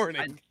in the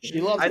morning.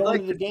 She loves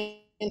going to the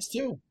games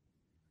too.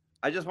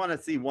 I just want to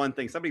see one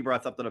thing. Somebody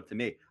brought something up to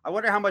me. I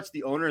wonder how much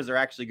the owners are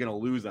actually going to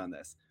lose on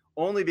this.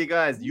 Only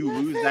because you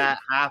lose that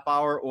half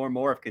hour or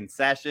more of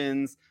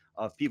concessions,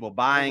 of people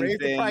buying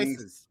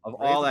things, of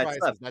all that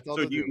stuff.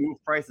 So do you move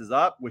prices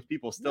up, which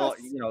people still,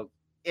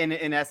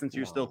 in essence,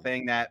 you're still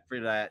paying that for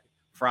that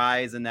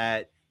fries and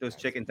those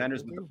chicken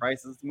tenders with the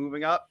prices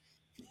moving up.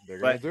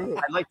 But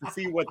I'd like to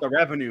see what the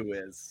revenue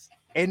is.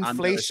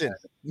 Inflation.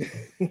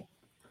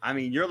 I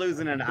mean, you're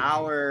losing an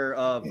hour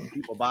of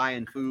people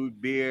buying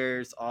food,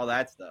 beers, all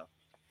that stuff.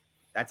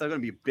 That's going to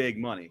be big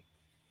money.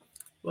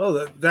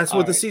 Well, that's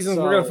what the season.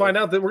 We're going to find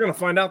out that we're going to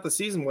find out the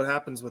season what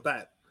happens with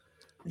that.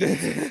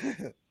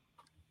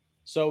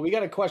 So we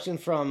got a question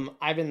from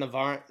Ivan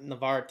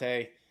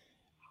Navarte.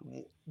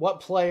 What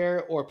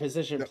player or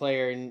position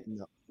player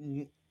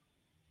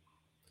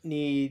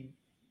need?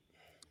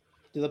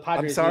 Do the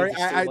Padres? I'm sorry.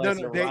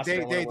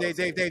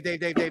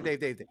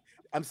 Dave.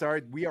 I'm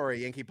sorry. We are a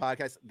Yankee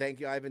podcast.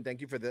 Thank you, Ivan.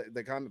 Thank you for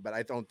the comment, but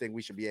I don't think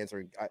we should be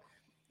answering.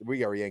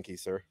 We are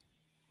Yankees, sir.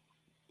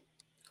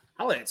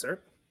 I'll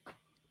answer.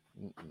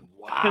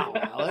 Wow,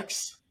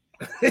 Alex.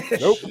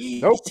 Nope.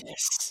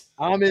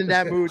 I'm in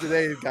that mood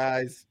today,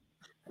 guys.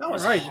 All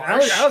right.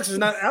 Alex is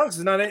not.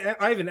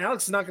 Ivan.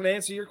 Alex is not going to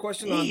answer your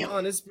question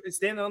on his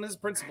standing on his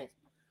principle.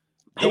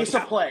 Pace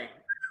of play.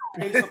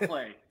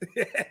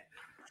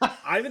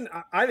 Ivan,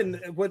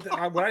 what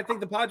I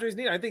think the Padres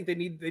need, I think they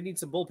need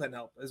some bullpen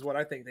help. Is what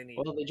I think they need.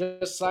 Well, they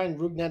just signed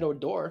Rougned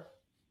Odor.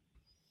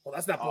 Well,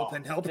 that's not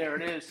bullpen help. There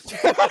it is.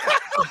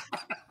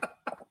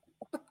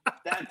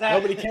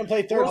 Nobody can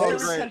play third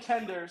base.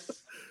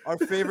 Contenders. Our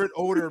favorite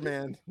odor,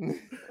 man.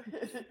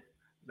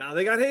 Now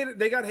they got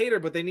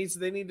Hader, but they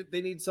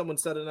need someone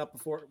setting up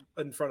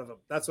in front of them.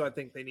 That's what I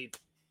think they need.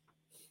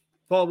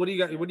 Paul, what do you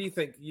got? What do you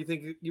think?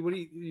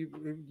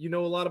 You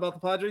know a lot about the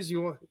Padres?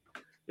 You want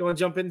to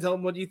jump in and tell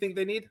them what you think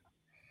they need?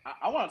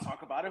 I want to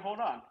talk about it. Hold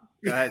on.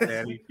 Go ahead,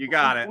 Danny. You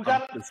got it.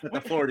 Let's set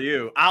the floor to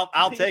you.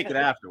 I'll take it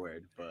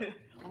afterward. But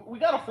we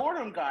got a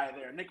Fordham guy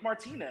there, Nick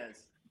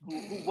Martinez,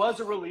 who was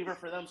a reliever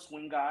for them,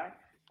 swing guy,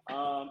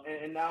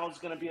 and now is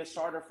going to be a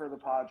starter for the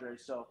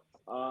Padres. So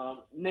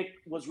Nick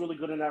was really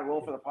good in that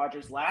role for the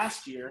Padres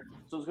last year.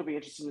 So it's going to be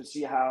interesting to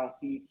see how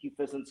he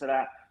fits into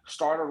that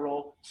starter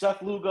role.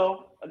 Seth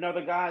Lugo,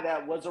 another guy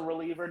that was a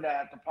reliever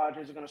that the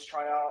Padres are going to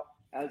try out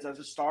as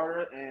a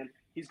starter, and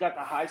he's got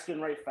the high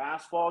spin rate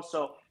fastball.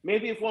 So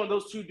maybe if one of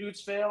those two dudes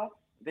fail,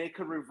 they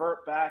could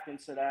revert back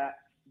into that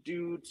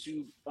dude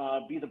to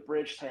be the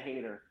bridge to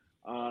Hader.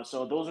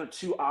 So those are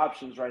two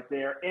options right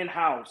there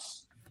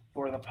in-house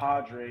for the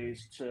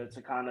Padres to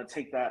kind of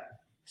take that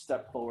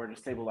step forward and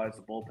stabilize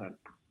the bullpen.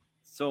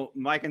 So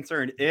my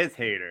concern is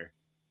Hader.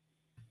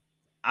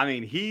 I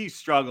mean, he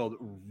struggled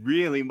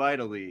really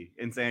mightily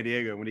in San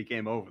Diego when he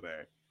came over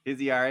there.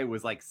 His ERA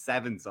was like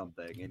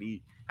 7-something, and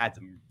he had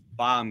some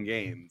bomb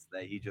games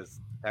that he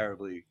just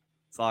terribly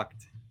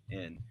sucked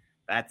in.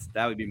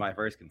 That would be my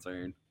first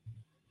concern.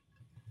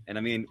 And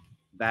I mean,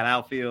 that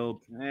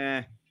outfield,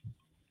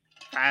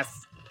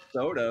 past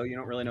Soto, you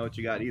don't really know what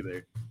you got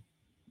either.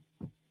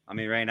 I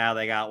mean, right now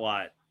they got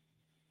what?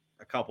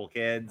 A couple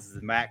kids.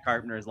 Matt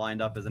Carpenter's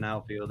lined up as an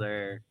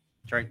outfielder.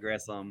 Trent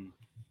Grissom.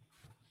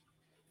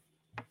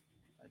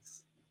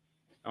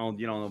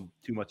 You don't know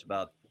too much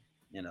about,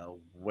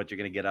 what you're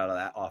going to get out of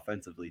that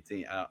offensively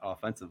out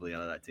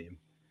of that team.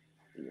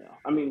 Yeah,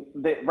 I mean,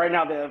 right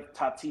now they have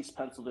Tatis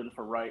penciled in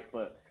for right,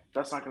 but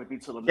that's not going to be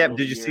till the middle of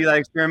the year. Did you see that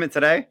experiment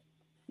today?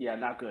 Yeah,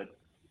 not good.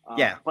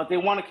 Yeah. But they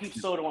want to keep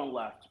Soto on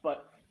left.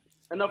 But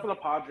enough of the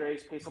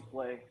Padres, pace of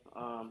play.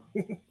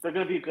 They're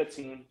going to be a good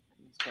team.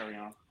 Let's carry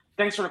on.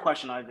 Thanks for the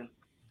question, Ivan.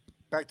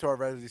 Back to our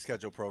regularly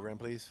scheduled program,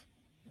 please.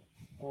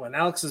 Oh, and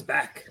Alex is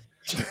back.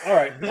 All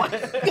right.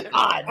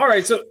 God. All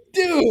right. So,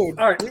 dude,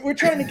 all right, we're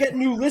trying to get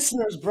new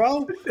listeners,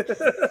 bro.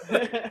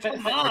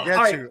 Come on.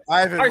 I get you,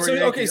 Ivan. All right. So,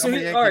 Yankee. So,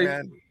 Yankee, all right.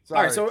 man.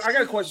 All right. So, I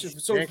got a question.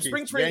 So, Yankees,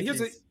 spring training.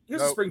 Yankees.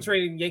 Here's a spring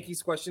training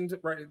Yankees question,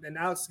 right? And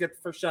Alex get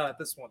the first shot at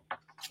this one.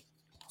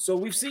 So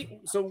we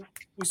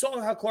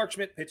saw how Clark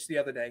Schmidt pitched the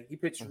other day. He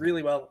pitched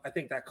really well. I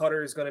think that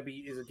cutter is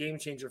a game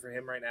changer for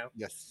him right now.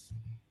 Yes.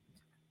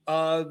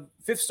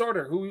 Fifth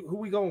starter. Who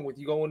we going with?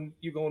 You going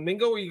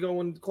Mingo or you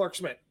going Clark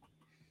Schmidt?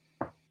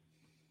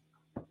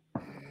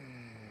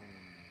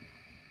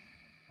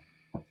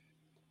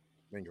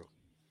 Mingo.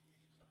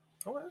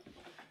 Okay.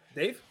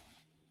 Dave?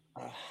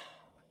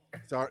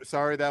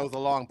 Sorry, that was a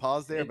long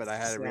pause there, but I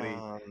had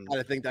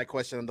to think that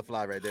question on the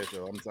fly right there.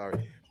 So I'm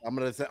sorry. I'm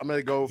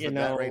gonna go for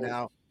that right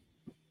now.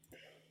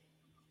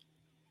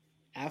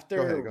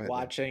 Go ahead,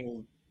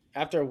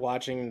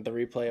 watching the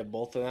replay of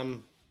both of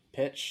them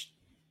pitch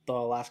the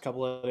last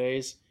couple of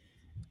days,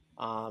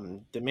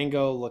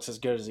 Domingo looks as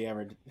good as he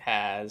ever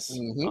has.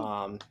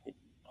 Mhm.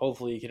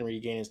 Hopefully, he can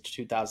regain his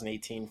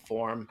 2018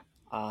 form.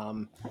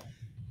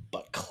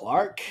 But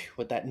Clark,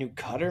 with that new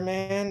cutter,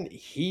 man,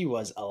 he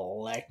was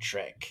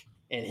electric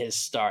in his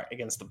start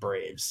against the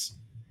Braves.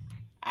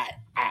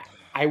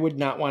 I would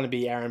not want to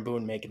be Aaron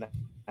Boone making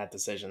that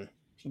decision,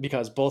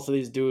 because both of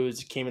these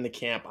dudes came into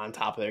camp on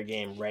top of their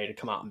game, ready to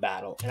come out and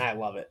battle, and I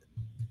love it.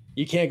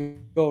 You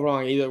can't go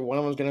wrong. Either one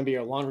of them is going to be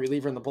your long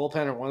reliever in the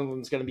bullpen, or one of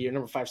them is going to be your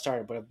number 5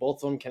 starter. But if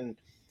both of them can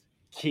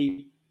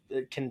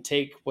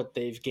take what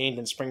they've gained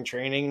in spring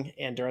training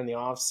and during the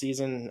off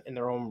season in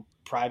their own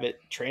private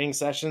training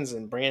sessions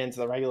and bring it into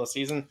the regular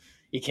season,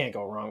 you can't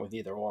go wrong with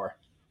either or.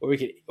 Or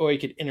you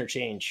could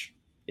interchange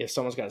if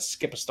someone's got to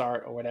skip a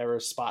start or whatever,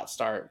 spot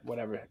start,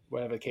 whatever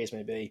the case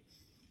may be.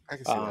 I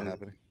can see that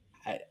happening.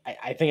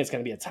 I think it's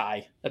going to be a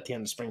tie at the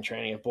end of spring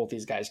training if both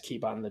these guys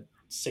keep on the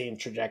same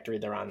trajectory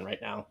they're on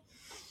right now.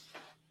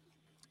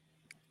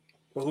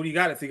 Well, who do you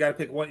got? If you got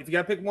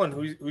to pick one,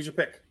 who's your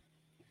pick?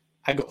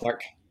 I go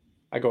Clark.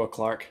 I go with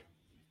Clark.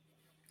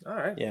 All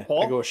right. Yeah.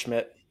 Paul? I go with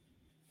Schmidt.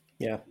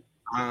 Yeah.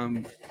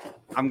 I'm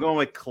going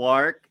with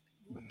Clark,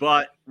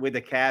 but with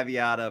the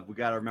caveat of we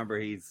got to remember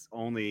he's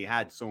only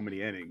had so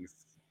many innings,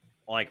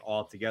 like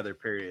altogether.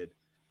 Period.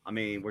 I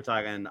mean, we're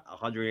talking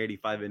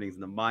 185 innings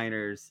in the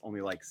minors,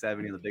 only like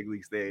 70 in the big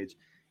league stage.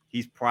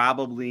 He's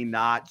probably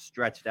not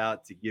stretched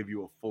out to give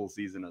you a full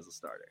season as a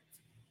starter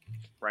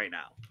right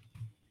now.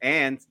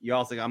 And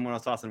I'm going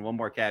to toss in one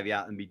more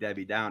caveat and be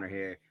Debbie Downer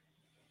here.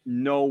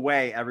 No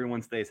way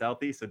everyone stays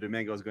healthy, so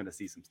Domingo's going to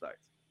see some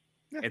starts.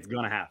 Yeah. It's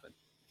going to happen.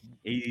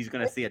 He's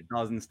going to see a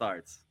dozen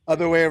starts.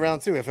 Other way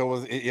around too. If they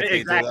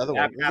do the other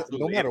way,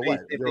 no matter what.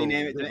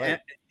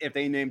 If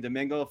they name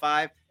Domingo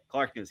 5,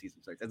 Clark's going to see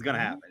some starts. It's going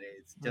to happen.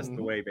 It's just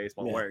the way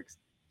baseball works.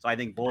 So I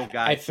think both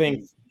guys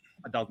see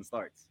a dozen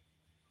starts.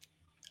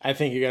 I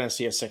think you're going to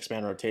see a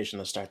 6-man rotation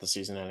to start the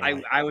season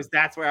anyway.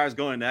 That's where I was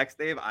going next,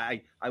 Dave.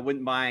 I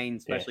wouldn't mind,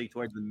 especially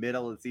towards the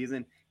middle of the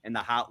season in the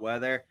hot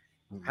weather,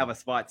 have a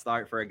spot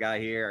start for a guy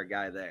here or a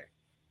guy there.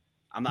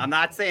 I'm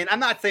not saying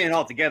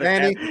altogether.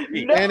 Danny,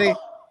 right.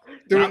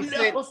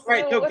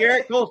 So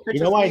Garrett Cole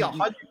pitches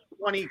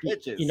 120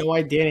 pitches. You know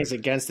why Danny's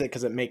against it?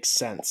 Because it makes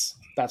sense.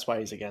 That's why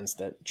he's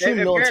against it. True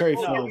military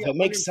form. If it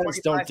makes sense,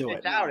 don't do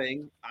it.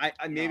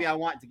 I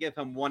want to give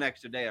him one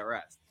extra day of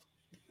rest.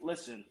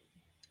 Listen,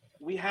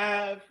 we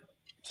have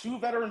 2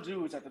 veteran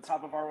dudes at the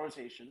top of our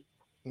rotation,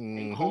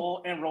 in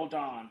Cole and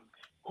Rodon,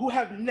 who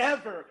have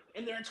never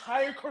in their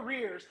entire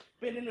careers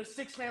been in a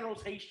 6-man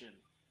rotation.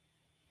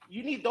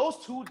 You need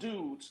those 2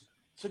 dudes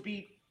to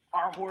be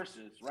our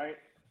horses, right?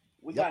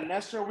 We got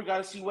Nestor. We got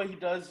to see what he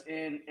does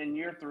in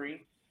year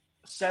 3.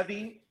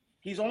 Sevy,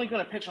 he's only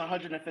going to pitch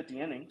 150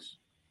 innings,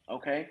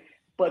 okay?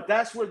 But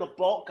that's where the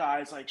bulk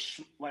guys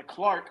like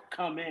Clark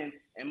come in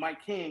and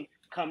Mike King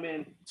come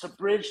in to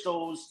bridge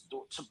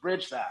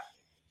that.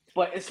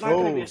 But it's not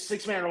going to be a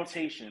 6-man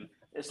rotation.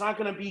 It's not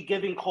going to be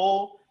giving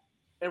Cole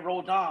and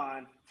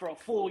Rodon for a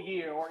full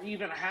year or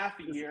even a half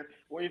a year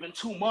or even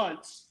 2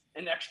 months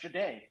an extra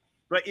day.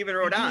 But even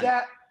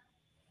Rodon.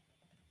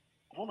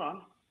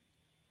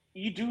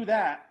 You do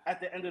that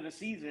at the end of the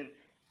season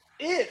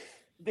if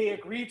they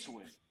agree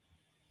to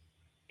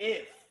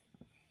it.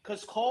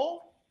 Because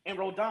Cole and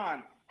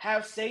Rodon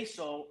have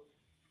say-so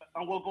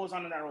on what goes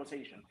on in that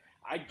rotation.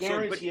 I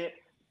guarantee it.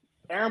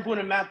 Aaron Boone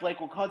and Matt Blake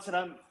will cut to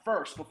them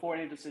first before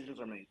any decisions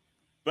are made.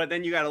 But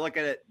then you got to look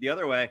at it the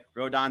other way.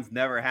 Rodon's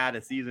never had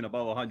a season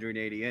above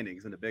 180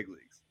 innings in the big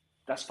leagues.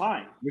 That's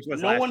fine. Which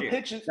was no last one year.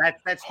 pitches.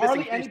 That's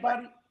hardly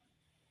anybody.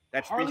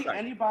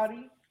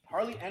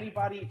 Hardly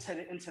anybody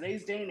in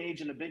today's day and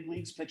age in the big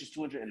leagues pitches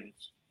 200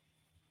 innings.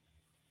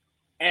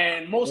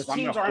 And most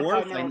teams are in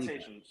 5-man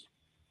rotations.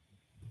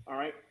 All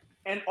right.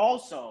 And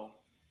also,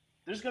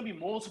 there's going to be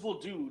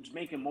multiple dudes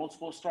making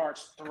multiple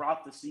starts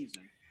throughout the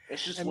season.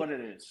 It's just what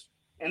it is.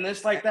 And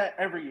it's like that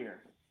every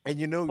year. And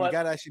you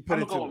got to actually put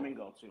into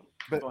Mingo too.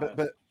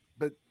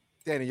 But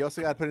Danny, you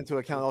also got to put into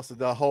account also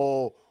the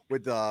whole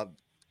with the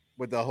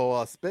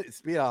whole speed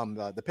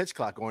the pitch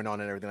clock going on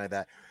and everything like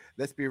that.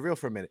 Let's be real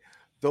for a minute.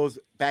 Those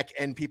back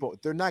end people,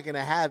 they're not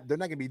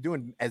gonna be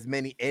doing as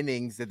many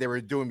innings that they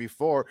were doing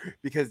before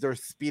because they're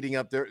speeding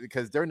up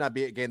because they're not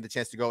getting the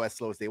chance to go as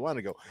slow as they want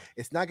to go.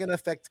 It's not gonna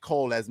affect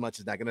Cole as much.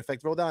 It's not gonna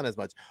affect Rodon as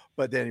much.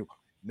 But then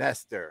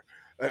Nestor,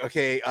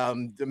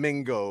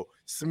 Domingo,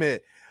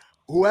 Smith,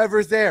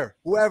 whoever's there,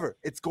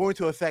 it's going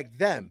to affect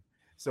them.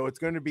 So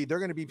they're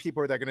going to be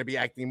people that are going to be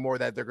acting more,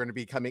 that they're going to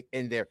be coming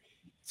in there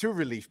to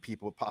relieve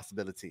people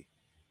possibility.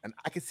 And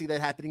I can see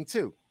that happening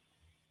too.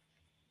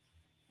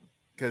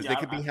 Because they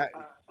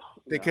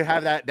could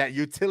have that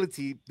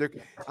utility.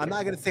 I'm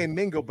not going to say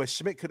Mingo, but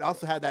Schmidt could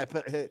also have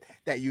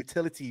that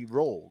utility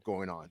role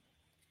going on.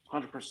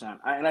 100%.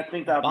 And I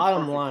think that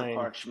bottom line,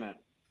 Clark Schmidt.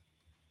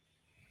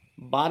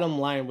 Bottom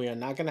line, we are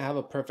not going to have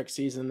a perfect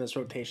season in this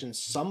rotation.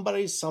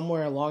 Somebody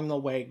somewhere along the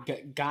way,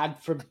 God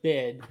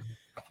forbid,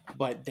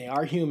 but they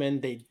are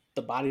human. They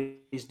the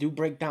bodies do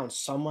break down.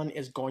 Someone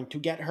is going to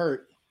get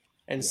hurt,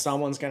 and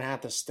someone's going to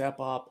have to step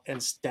up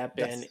and step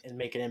in and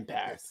make an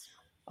impact.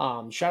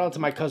 Shout out to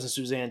my cousin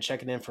Suzanne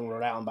checking in from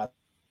Rhode Island, by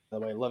the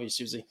way. Love you,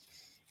 Susie.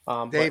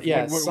 Dave, but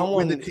yeah,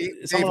 someone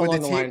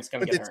along the line is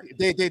going to get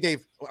hurt. Dave,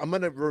 I'm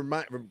going to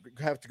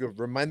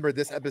remember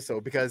this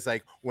episode because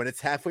like when it's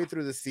halfway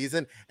through the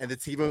season and the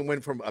team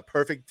went from a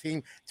perfect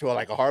team to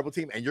a horrible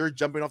team and you're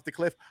jumping off the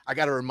cliff, I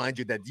got to remind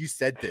you that you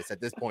said this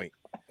at this point.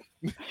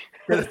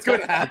 It's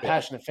going to happen.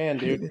 Passionate fan,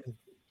 dude.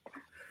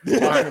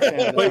 All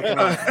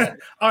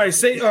right,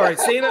 staying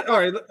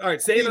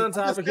on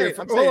topic here.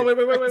 Hold on, wait.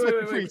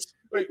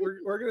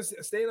 We're gonna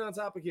stay on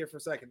topic here for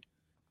a second.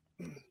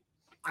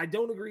 I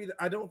don't agree that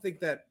I don't think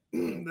that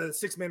the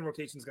 6-man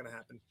rotation is going to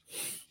happen.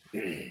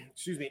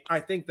 Excuse me. I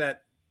think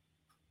that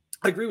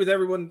I agree with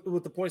everyone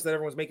with the points that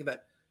everyone's making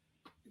that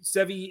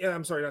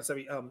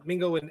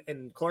Mingo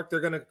and Clark,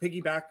 they're going to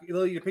piggyback.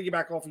 They'll either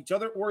piggyback off each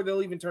other or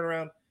they'll even turn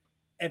around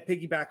and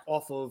piggyback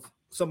off of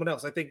someone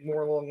else. I think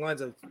more along the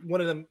lines of one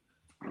of them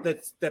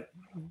that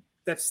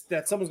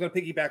someone's going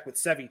to piggyback with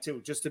Sevy too,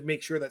 just to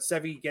make sure that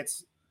Sevy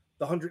gets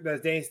the 100.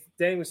 As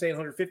Danny was saying,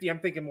 150. I'm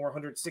thinking more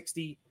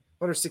 160.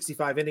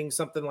 165 innings,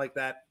 something like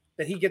that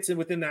he gets in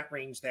within that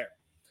range there.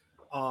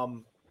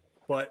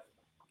 But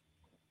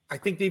I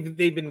think they've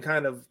been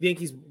the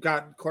Yankees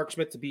got Clark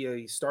Schmidt to be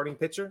a starting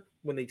pitcher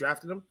when they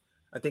drafted him.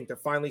 I think they're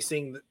finally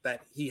seeing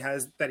that he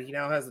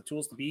now has the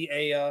tools to be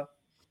a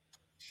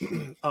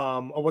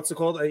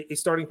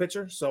starting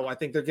pitcher. So I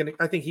think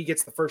I think he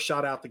gets the first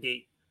shot out the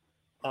gate.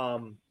 I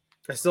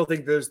still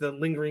think there's the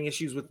lingering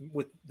issues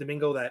with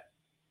Domingo that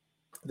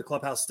the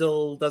clubhouse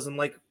still doesn't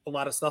like a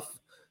lot of stuff.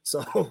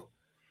 So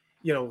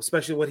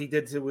especially what he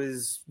did to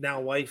his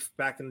now wife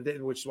back in the day,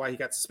 which is why he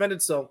got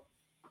suspended. So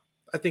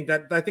I think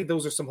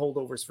those are some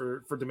holdovers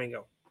for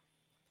Domingo.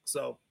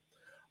 So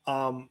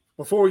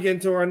before we get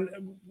into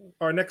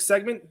our next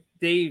segment,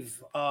 Dave,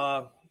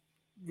 going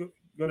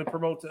to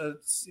promote.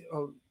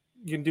 You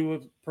can do a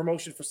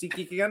promotion for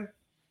SeatGeek again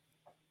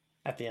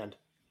at the end.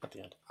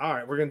 All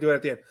right, we're going to do it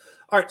at the end.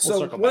 All right.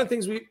 So one of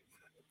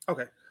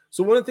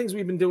the things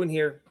we've been doing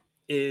here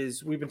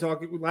is we've been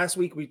talking. Last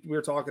week we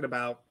were talking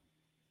about.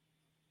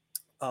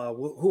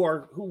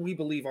 Who we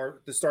believe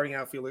are the starting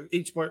outfielder,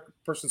 each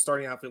person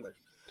starting outfielder.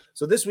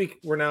 So this week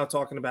we're now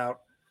talking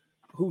about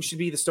who should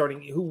be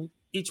who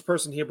each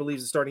person here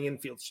believes the starting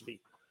infield should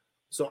be.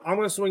 So I'm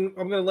going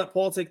to let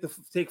Paul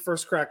take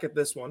first crack at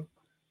this one.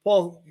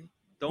 Paul,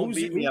 don't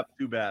beat me up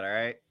too bad, all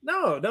right?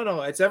 No.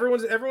 It's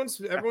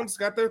everyone's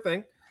got their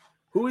thing.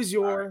 Who's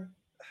your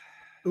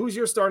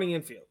starting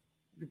infield?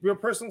 Your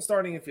personal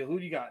starting infield. Who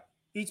do you got?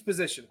 Each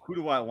position. Who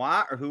do I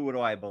want or who do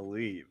I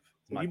believe?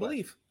 Who do you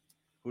believe?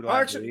 Who do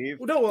I believe?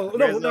 No.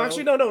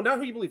 Not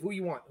who you believe. Who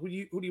you want? Who do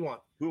you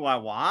want? Who I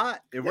want?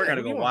 If we're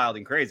gonna go wild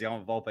and crazy, I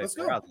want Volpe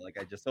Peraza, like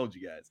I just told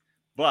you guys.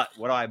 But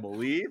what do I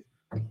believe?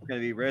 It's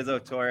gonna be Rizzo,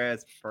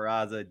 Torres,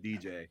 Peraza,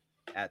 DJ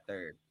at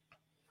third.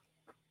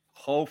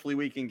 Hopefully,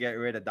 we can get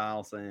rid of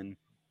Donaldson.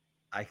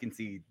 I can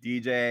see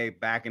DJ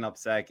backing up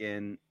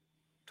second,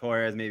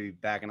 Torres maybe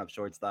backing up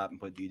shortstop, and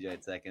put DJ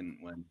at second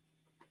when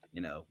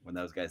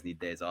those guys need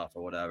days off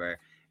or whatever.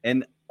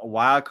 And a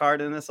wild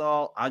card in this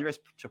all, Andres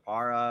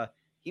Chaparra.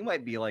 He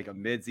might be like a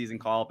mid-season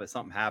call-up if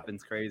something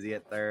happens crazy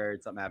at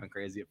third, something happened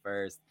crazy at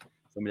first.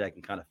 Somebody that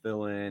can kind of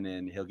fill in,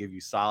 and he'll give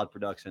you solid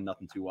production,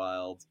 nothing too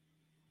wild.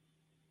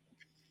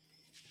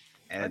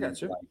 And I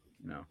got you.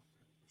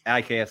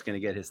 IKF's going to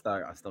get his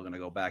start. I'm still going to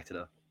go back to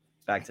the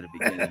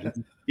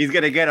beginning. He's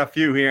going to get a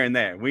few here and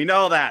there. We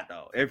know that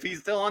though. If he's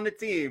still on the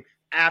team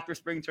after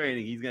spring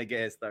training, he's going to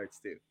get his starts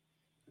too.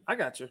 I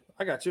got you.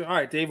 All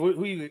right, Dave.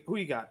 Who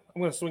you got?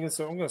 I'm going to swing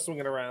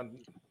it around.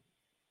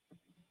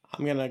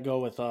 I'm going to go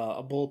with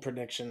a bold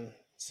prediction.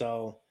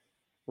 So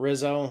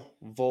Rizzo,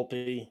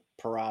 Volpe,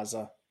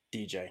 Peraza,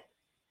 DJ.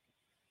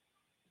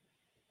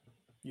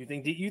 You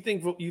think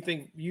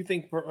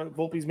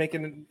Volpe's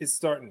is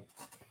starting?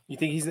 You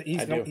think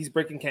he's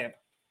breaking camp?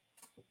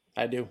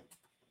 I do.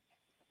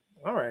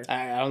 All right.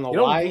 I don't know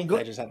why.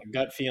 I just have a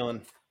gut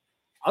feeling.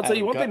 I'll tell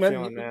you one thing,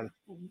 man.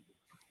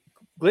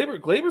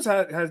 Glaber's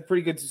had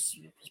pretty good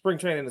spring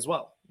training as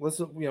well.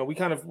 Listen, we're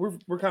kind of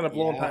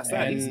blowing past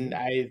that.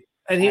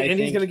 And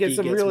he's going to get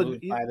some real.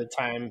 By the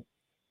time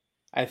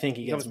I think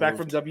he comes back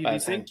from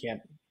WBC,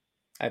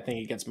 I think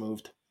he gets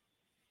moved.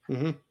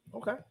 Mm-hmm.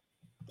 Okay.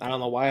 I don't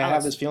know why I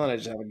have this feeling. I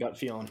just have a gut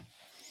feeling.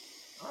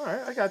 All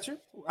right, I got you,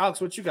 Alex.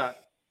 What you got?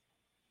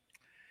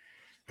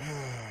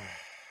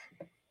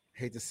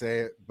 Hate to say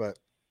it, but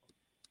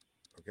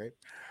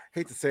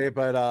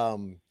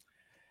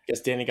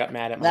guess Danny got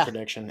mad at my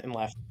prediction and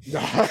left.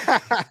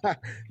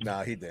 No,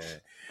 he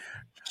didn't.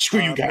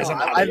 Screw you guys.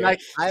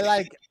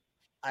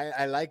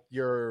 I like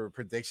your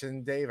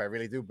prediction, Dave. I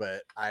really do,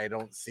 but I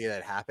don't see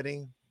that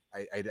happening.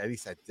 I at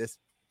least at this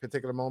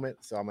particular moment.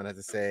 So I'm gonna have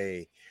to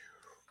say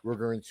we're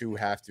going to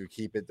have to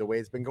keep it the way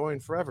it's been going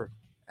forever.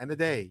 End of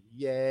the day,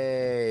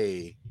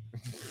 yay!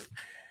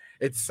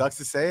 It sucks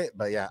to say it,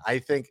 but yeah,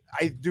 I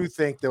do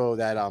think though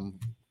that I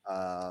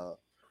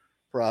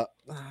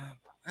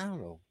don't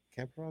know,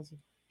 Camp Peraza.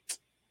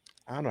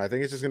 I don't know. I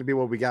think it's just going to be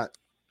what we got.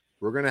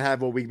 We're going to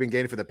have what we've been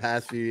getting for the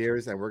past few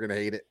years, and we're going to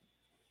hate it.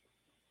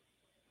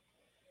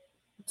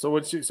 So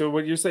what you're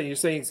saying? You're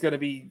saying it's gonna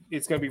be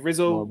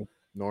Rizzo.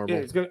 Normal.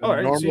 Yeah, it's gonna,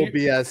 normal so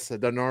BS.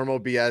 The normal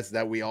BS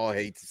that we all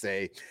hate to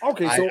say.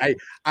 Okay, so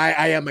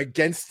I am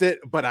against it,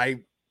 but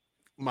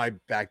my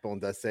backbone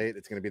does say it.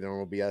 It's going to be the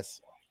normal BS.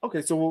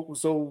 Okay,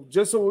 so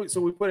just so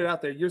we put it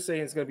out there, you're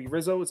saying it's going to be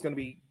Rizzo, it's going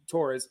to be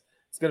Torres,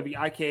 it's going to be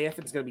IKF, and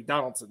it's going to be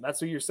Donaldson.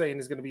 That's what you're saying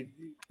is going to be.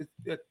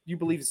 You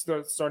believe it's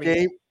starting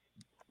game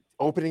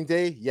opening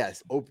day?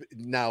 Yes.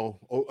 Now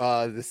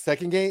the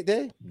second game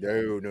day?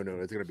 No.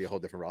 It's going to be a whole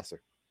different roster.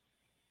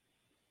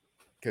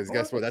 Because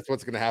guess what? That's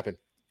what's going to happen.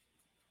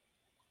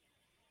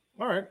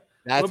 All right.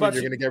 That's when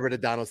you're going to get rid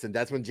of Donaldson.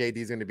 That's when JD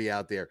is going to be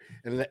out there.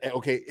 And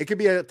okay, it could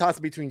be a toss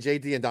between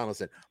JD and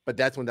Donaldson, but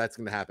that's when that's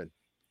going to happen.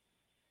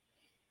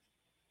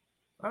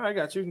 All right, I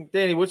got you.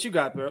 Danny, what you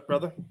got,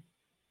 brother?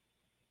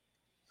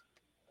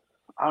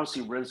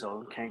 Obviously,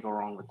 Rizzo. Can't go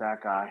wrong with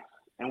that guy.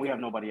 And we have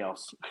nobody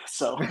else.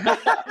 So,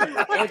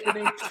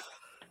 Anthony.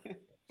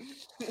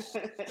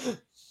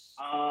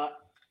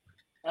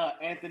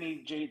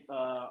 Anthony,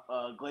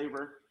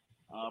 Glaber,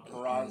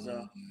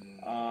 Peraza,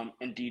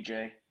 and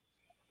DJ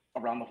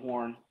around the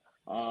horn.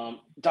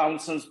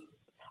 Donaldson's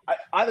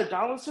either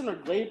Donaldson or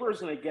Glaber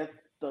is going to get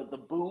the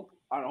boot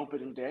on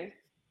opening day.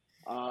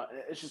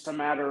 It's just a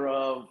matter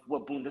of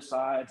what Boone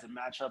decides and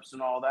matchups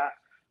and all that.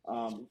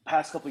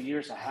 Past couple of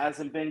years, it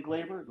hasn't been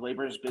Glaber.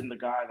 Glaber has been the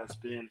guy that's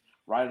been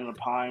riding the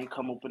pine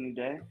come opening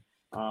day,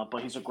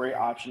 but he's a great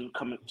option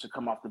to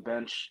come off the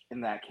bench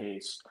in that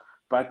case.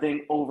 But I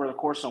think over the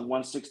course of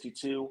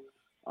 162,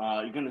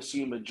 you're going to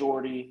see a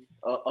majority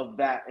of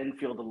that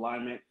infield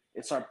alignment.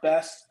 It's our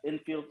best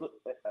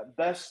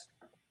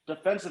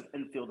defensive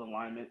infield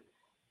alignment,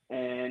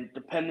 and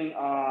depending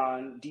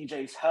on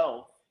DJ's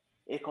health,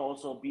 it could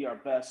also be our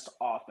best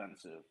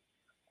offensive.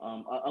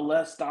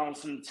 Unless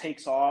Donaldson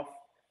takes off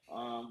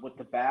with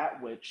the bat,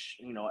 which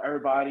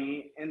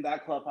everybody in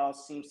that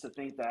clubhouse seems to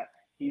think that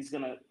he's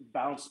going to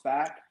bounce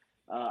back.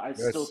 I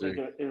still think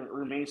it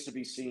remains to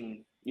be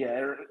seen.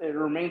 Yeah, it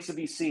remains to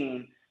be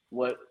seen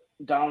what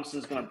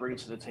Donaldson's going to bring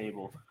to the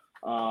table.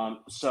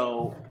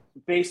 So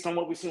based on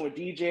what we've seen with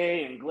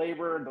DJ and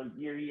Glaber, the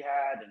year he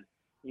had, and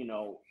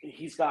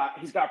he's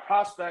got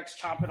prospects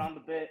chomping on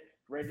the bit,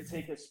 ready to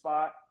take his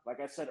spot. Like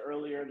I said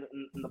earlier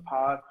in the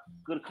pod,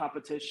 good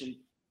competition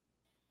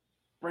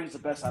brings the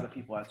best out of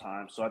people at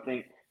times. So I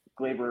think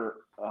Glaber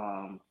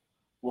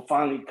will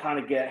finally kind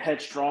of get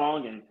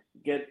headstrong and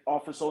get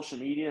off of social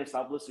media and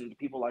stop listening to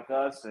people like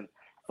us and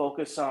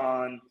focus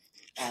on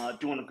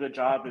doing a good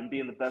job and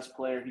being the best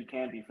player he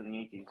can be for the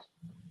Yankees.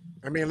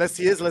 I mean, unless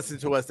he is listening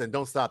to us, then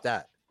don't stop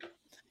that.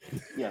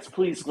 Yes,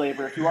 please,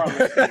 Glaber, if you are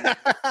listening.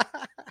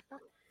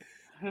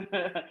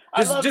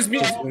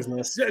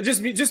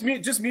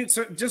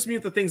 Just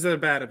mute the things that are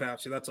bad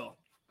about you. That's all.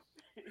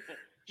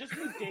 Just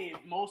mute Dave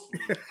mostly.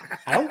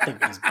 I don't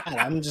think he's bad.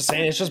 I'm just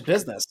saying it's just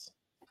business.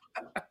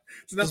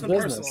 It's nothing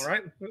personal,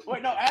 right?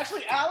 Wait, no,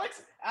 actually,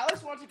 Alex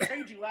wanted to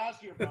trade you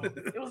last year, bro.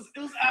 It was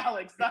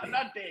Alex,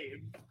 not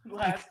Dave,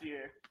 last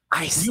year.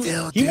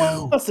 He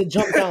wants to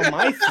jump down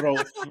my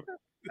throat.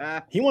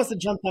 He wants to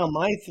jump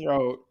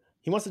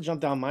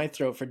down my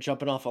throat for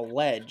jumping off a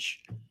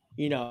ledge.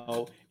 He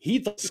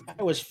thought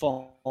I was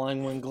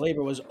falling when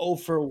Glaber was 0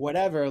 for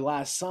whatever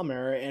last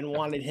summer and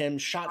wanted him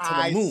shot to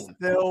the moon.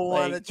 I still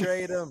want to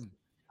trade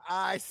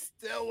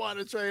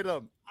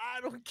him.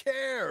 I don't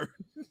care.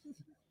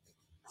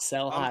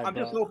 Sell high. I'm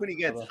just hoping he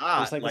gets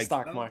hot. Just like the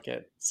stock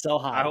market. Sell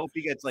high. I hope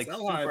he gets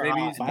sell high, super baby.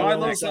 hot. Buy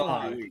low, sell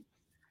high.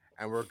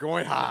 And we're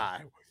going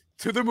high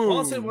to the moon. Well,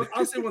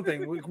 I'll say one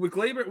thing with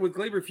Glaber.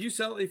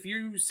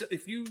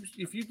 If you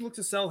look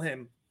to sell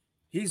him,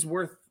 he's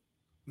worth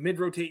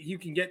mid-rotate. You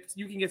can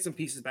get some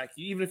pieces back.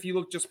 Even if you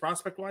look just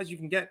prospect wise, you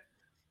can get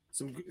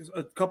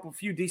a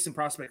few decent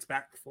prospects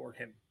back for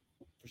him.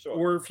 For sure.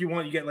 Or if you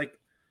want, you get like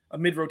a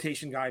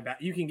mid-rotation guy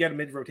back. You can get a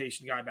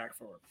mid-rotation guy back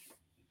for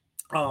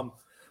him.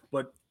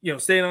 But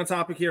staying on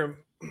topic here,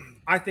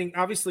 I think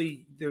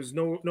obviously there's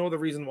no other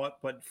reason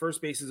but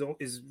first base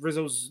is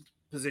Rizzo's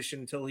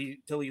position until he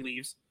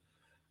leaves.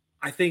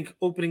 I think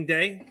opening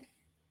day.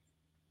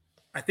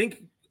 I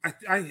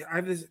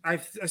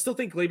still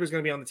think Glaber's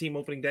going to be on the team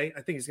opening day.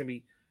 I think it's going to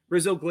be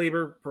Rizzo,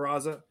 Glaber,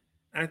 Peraza,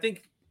 and I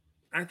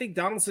think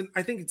Donaldson.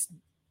 I think it's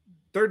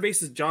third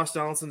base is Josh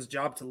Donaldson's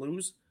job to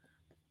lose.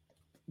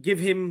 Give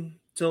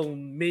him till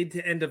mid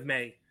to end of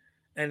May,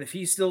 and if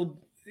he's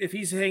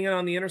hanging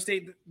on the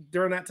interstate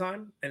during that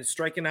time and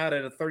striking out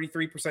at a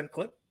 33%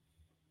 clip,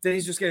 then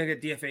he's just going to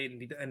get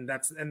DFA'd, and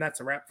that's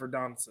a wrap for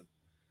Donaldson.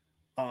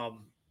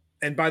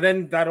 And by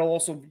then that'll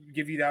also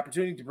give you the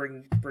opportunity to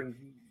bring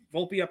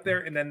Volpe up there,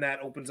 and then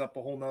that opens up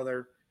a whole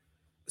nother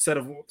set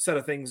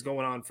of things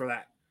going on for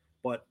that.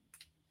 But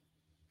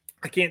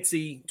I can't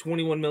see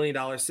 $21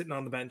 million sitting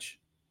on the bench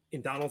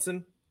in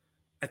Donaldson.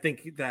 I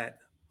think that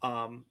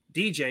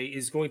DJ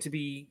is going to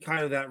be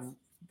kind of that.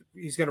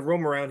 He's going to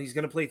roam around. He's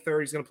going to play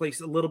third. He's going to play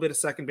a little bit of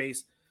second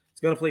base.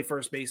 He's going to play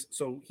first base.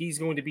 So he's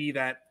going to be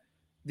that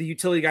the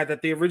utility guy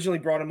that they originally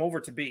brought him over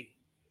to be,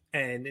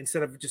 and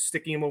instead of just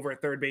sticking him over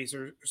at third base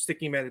or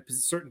sticking him at a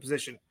certain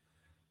position.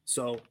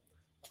 So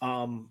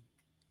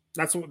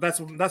that's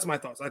my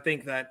thoughts. I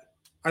think that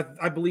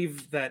I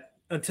believe that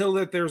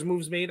until there's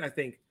moves made, I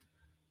think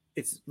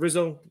it's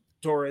Rizzo,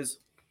 Torres,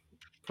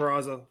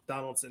 Peraza,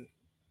 Donaldson,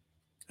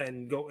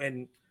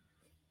 and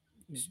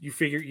you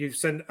figure you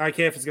send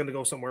IKF is going to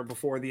go somewhere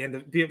before the end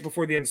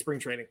of spring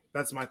training.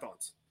 That's my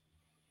thoughts.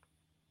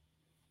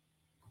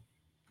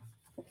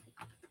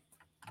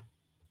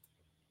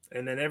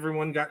 And then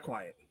everyone got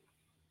quiet.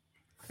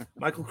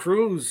 Michael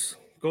Cruz,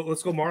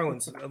 let's go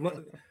Marlins.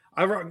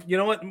 You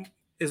know what?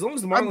 As long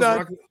as the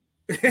Marlins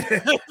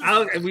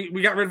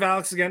we got rid of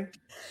Alex again.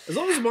 As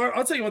long as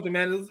I'll tell you what,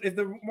 man. If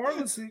the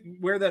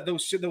Marlins wear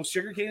those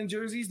sugarcane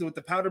jerseys with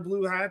the powder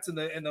blue hats and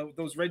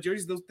those red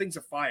jerseys, those things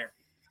are fire.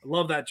 I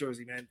love that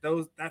jersey, man.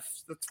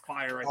 That's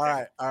fire right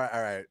there.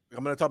 All right.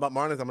 I'm gonna talk about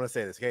Marlins. I'm gonna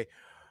say this, okay?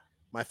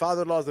 My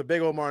father-in-law is a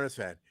big old Marlins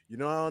fan. You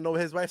know, I don't know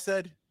what his wife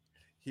said.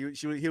 He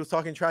was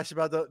talking trash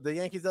about the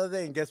Yankees the other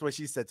day, and guess what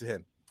she said to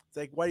him? It's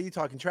like, why are you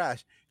talking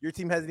trash? Your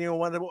team hasn't even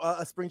won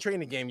a spring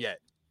training game yet.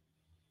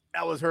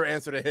 That was her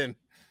answer to him.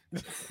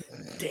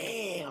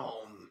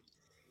 Damn,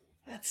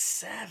 that's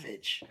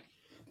savage.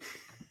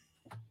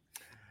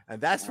 And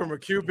that's from a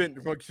Cuban.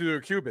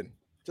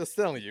 Just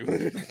telling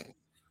you.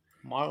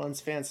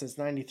 Marlins fan since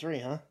 '93,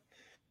 huh?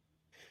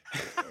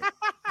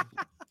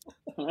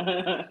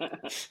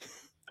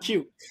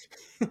 Cute.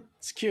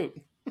 It's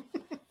cute.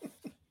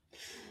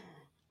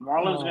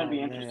 Marlins going to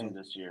be interesting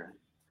this year,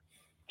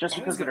 just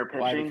because of their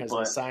pitching. Why? Because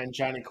they signed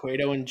Johnny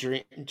Cueto and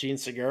Gene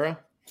Segura.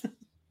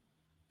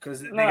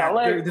 Because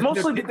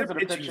mostly because of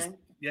their pitching.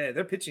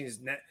 Their pitching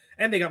is net,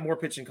 and they got more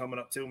pitching coming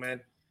up too,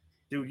 man.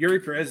 Dude, Yuri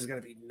Perez is going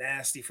to be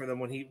nasty for them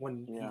when he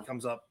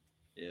comes up.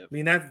 Yeah, I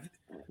mean that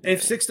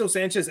if Sixto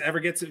Sanchez ever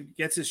gets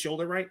his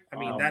shoulder right, I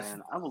mean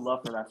man, I would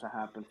love for that to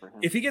happen for him.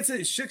 If he gets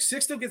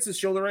Sixto gets his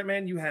shoulder right,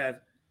 man, you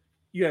have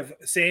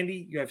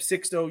Sandy, you have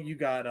Sixto, you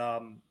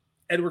got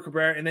Edward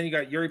Cabrera, and then you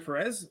got Yuri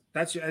Perez.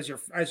 That's as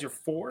your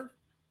four.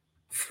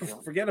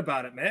 Forget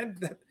about it, man.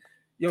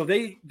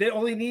 They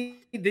only need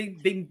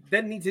they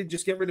then need to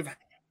just get rid of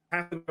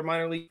half of their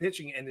minor league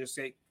pitching and just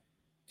say,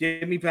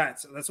 give me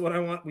bats. That's what I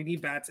want. We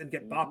need bats and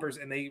get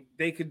boppers, and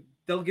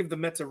they'll give the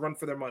Mets a run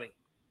for their money.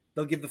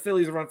 They'll give the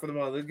Phillies a run for their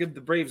money. They'll give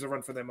the Braves a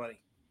run for their money.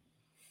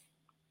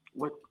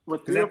 With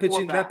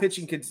that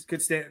pitching could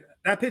stand.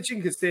 That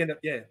pitching could stand up.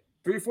 Yeah,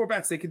 3 or 4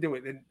 bats they could do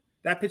it, and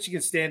that pitching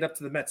can stand up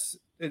to the Mets.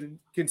 It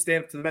can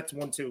stand up to the Mets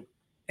 1-2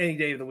 any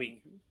day of the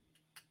week.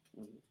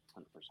 100%.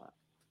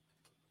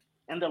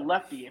 And the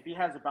lefty, if he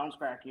has a bounce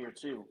back year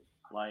too,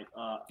 like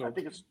I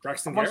think it's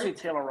Braxton I want to say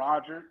Garrett? Taylor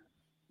Rogers,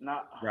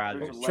 not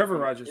Rogers. Trevor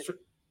Rogers.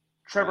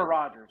 Trevor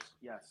Rogers,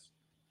 yes,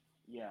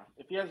 yeah.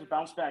 If he has a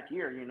bounce back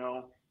year,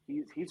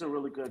 he's a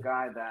really good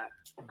guy that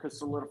could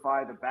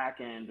solidify the back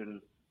end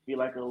and be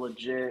like a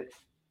legit,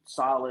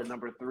 solid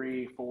number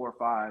 3, 4,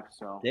 5.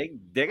 So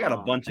they got a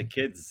bunch of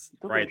kids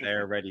right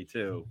there ready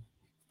too.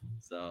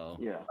 So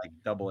yeah, like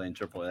double A and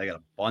triple A, they got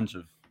a bunch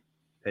of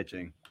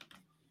pitching.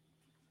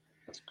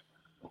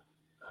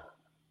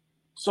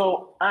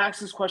 So I asked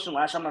this question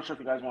last. I'm not sure if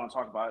you guys want to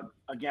talk about it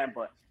again,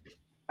 but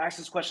I asked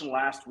this question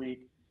last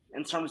week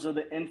in terms of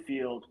the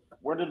infield.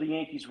 Where do the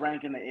Yankees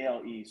rank in the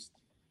AL East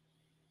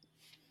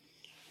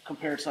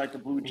compared to like the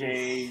Blue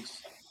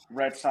Jays,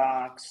 Red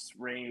Sox,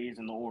 Rays,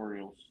 and the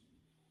Orioles?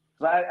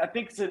 I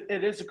think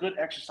it is a good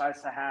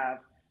exercise to have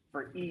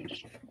for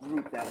each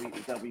group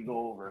that we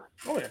go over.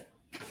 Oh yeah.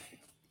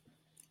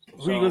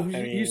 Who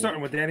you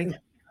starting with, Danny?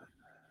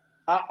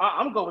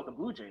 I'm going with the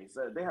Blue Jays.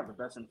 They have the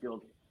best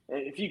infield.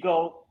 If you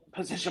go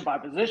position by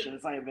position,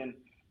 it's not even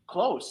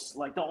close.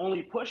 Like the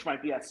only push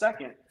might be at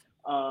second.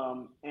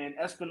 And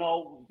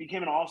Espinal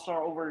became an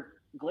all-star over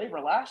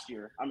Gleyber last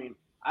year. I mean,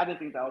 I didn't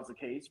think that was the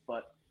case,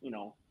 but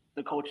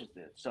the coaches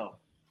did. So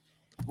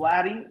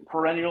Vladdy,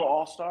 perennial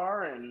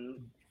all-star and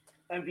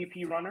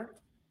MVP runner.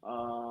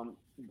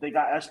 They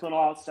got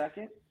Espinal at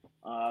second.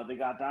 They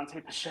got Dante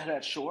Bichette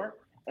at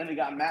short, and they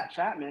got Matt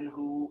Chapman,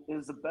 who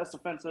is the best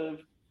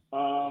offensive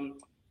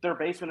third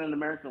baseman in the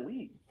American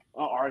League,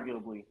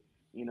 arguably.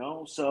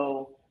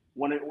 So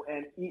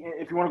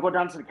if you want to go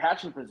down to the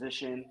catching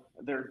position,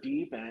 they're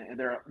deep and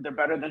they're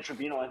better than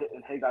Trevino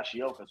and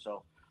Higashioka.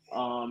 So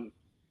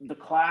the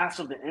class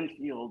of the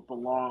infield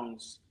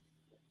belongs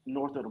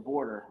north of the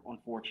border,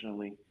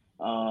 unfortunately,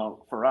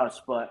 for us.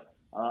 But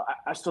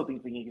I still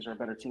think the Yankees are a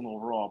better team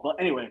overall. But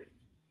anyway,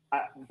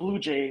 Blue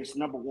Jays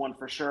number 1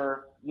 for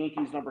sure.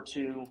 Yankees number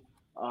 2.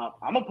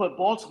 I'm gonna put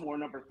Baltimore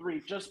number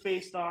 3 just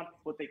based on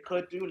what they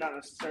could do, not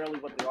necessarily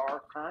what they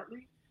are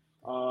currently.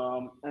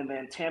 And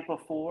then Tampa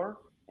 4,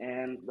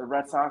 and the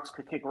Red Sox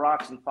could kick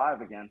rocks in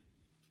 5 again.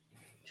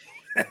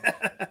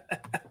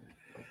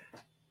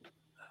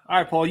 All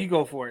right, Paul, you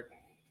go for it.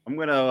 I'm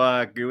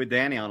gonna agree with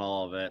Danny on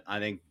all of it. I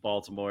think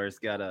Baltimore's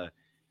got a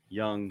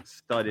young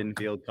stud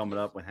infield coming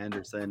up with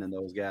Henderson and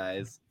those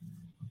guys.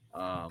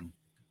 I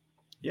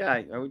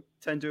would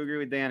tend to agree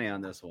with Danny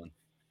on this one.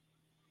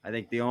 I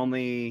think the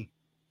only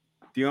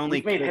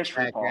We've made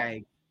history, Paul.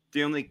 guy.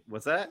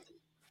 what's that?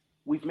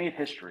 We've made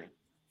history.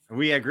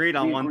 We agreed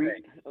on one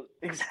thing.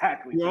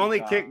 Exactly. The only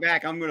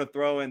kickback I'm going to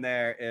throw in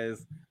there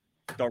is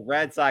the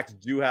Red Sox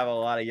do have a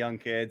lot of young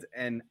kids,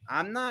 and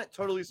I'm not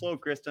totally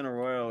sold Cristian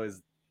Arroyo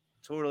is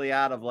totally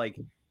out of like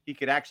he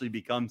could actually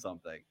become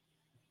something.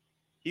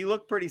 He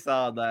looked pretty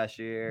solid last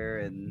year,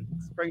 and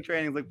spring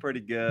training looked pretty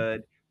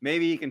good.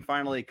 Maybe he can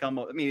finally come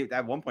up. I mean,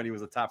 at one point he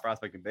was a top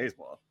prospect in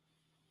baseball.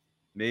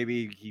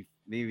 Maybe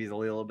he's a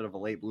little bit of a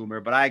late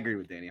bloomer, but I agree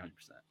with Danny 100%.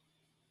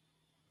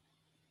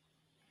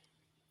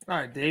 All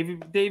right,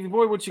 Davey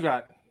boy, what you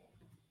got?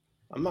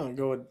 I'm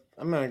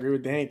gonna agree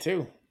with Danny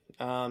too.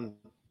 The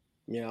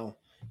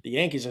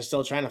Yankees are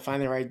still trying to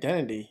find their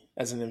identity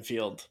as an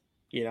infield.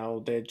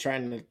 They're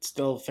trying to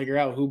still figure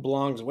out who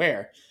belongs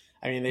where.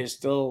 I mean, they're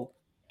still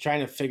trying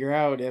to figure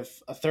out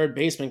if a third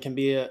baseman can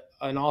be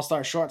an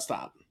all-star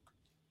shortstop.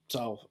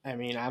 So, I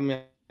mean, I'm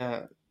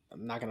not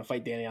going to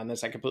fight Danny on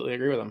this. I completely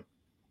agree with him.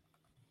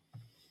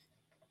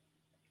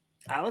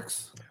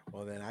 Alex?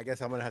 Well, then I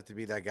guess I'm going to have to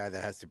be that guy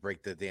that has to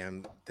break the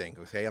damn thing.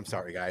 Okay, I'm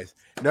sorry, guys.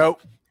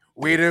 Nope,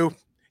 we do.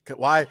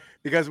 Why?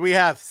 Because we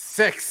have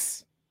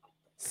six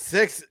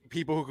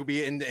people who could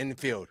be in the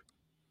infield.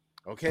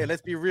 Okay,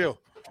 let's be real.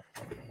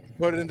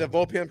 Put it into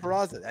Volpe and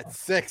Peraza. That's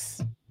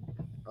 6.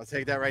 I'll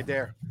take that right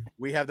there.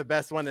 We have the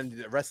best one, and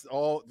the rest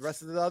of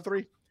the other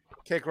 3,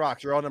 kick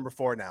rocks. You're all number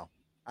 4 now.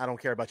 I don't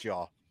care about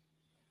y'all.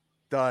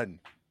 Done.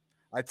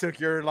 I took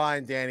your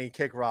line, Danny.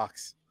 Kick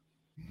rocks.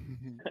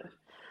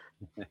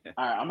 All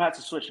right, I'm gonna have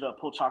to switch it up.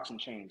 Pull chalks and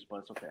change, but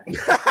it's okay.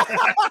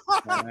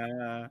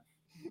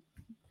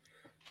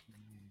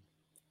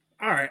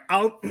 All right,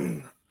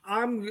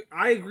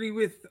 I agree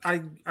with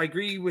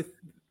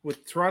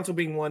Toronto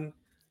being 1,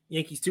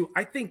 Yankees 2.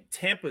 I think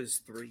Tampa's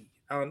 3.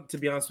 To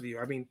be honest with you,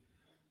 I mean,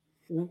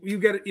 you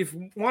get if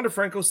Wander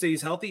Franco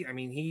stays healthy. I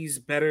mean, he's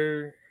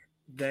better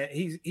than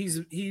he's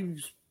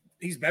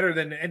better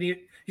than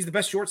any. He's the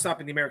best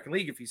shortstop in the American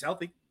League if he's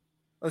healthy.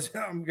 I'm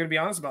going to be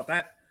honest about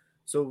that.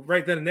 So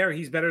right then and there,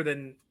 he's better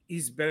than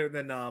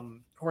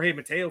Jorge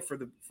Mateo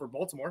for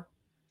Baltimore,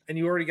 and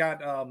you already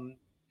got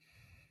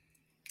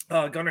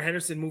Gunnar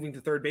Henderson moving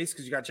to third base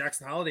because you got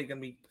Jackson Holliday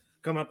going to be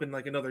coming up in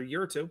like another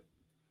year or 2.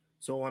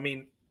 So I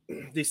mean,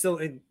 they still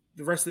the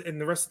rest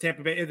of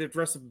Tampa Bay, the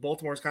rest of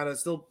Baltimore is kind of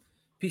still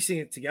piecing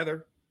it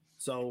together.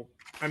 So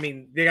I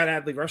mean, they got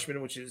Adley Rutschman,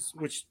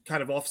 which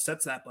kind of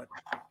offsets that. But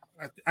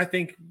I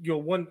think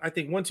 1,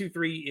 2,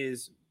 3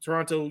 is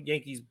Toronto,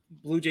 Yankees,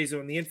 Blue Jays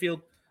are in the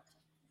infield.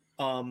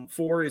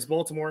 4 is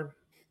Baltimore,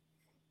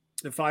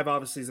 and 5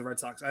 obviously is the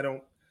Red Sox. I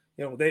don't,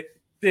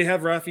 they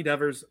have Rafi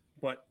Devers,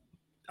 but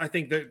I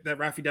think that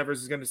Rafi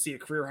Devers is going to see a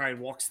career high in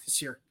walks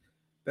this year.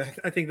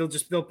 I think they'll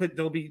just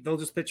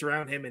pitch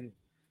around him and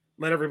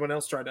let everyone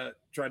else try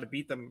to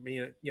beat them. I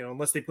mean,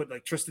 unless they put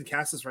like Tristan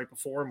Casas right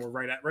before him or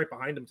right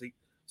behind him,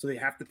 so they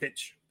have to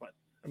pitch. But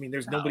I mean,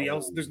 there's nobody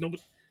else. There's nobody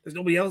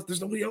else.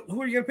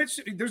 Who are you going to pitch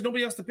to? There's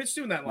nobody else to pitch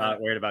to in that line.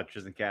 Not worried about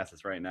Tristan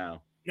Casas right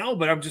now. No,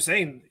 but I'm just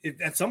saying,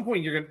 at some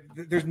point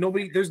there's no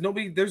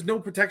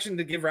protection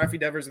to give Rafi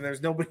Devers, and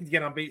there's nobody to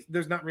get on base.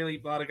 There's not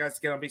really a lot of guys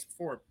to get on base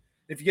before him.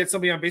 If you get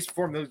somebody on base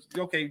before him,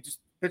 okay, just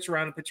pitch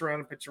around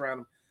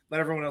him. Let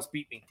everyone else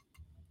beat me.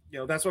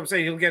 That's what I'm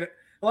saying.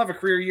 He'll have a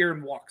career year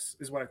in walks,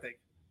 is what I think.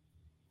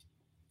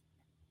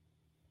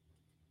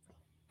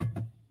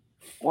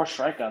 Or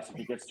strikeouts if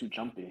he gets too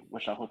jumpy,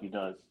 which I hope he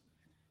does.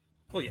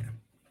 Well, yeah,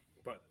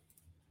 but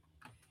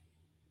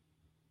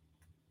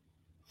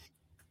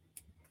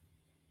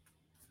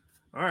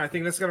all right. I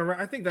think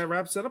that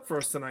wraps it up for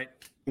us tonight.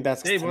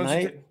 That's Dave,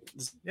 tonight.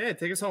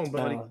 Take us home,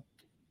 buddy.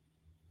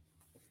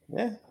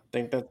 I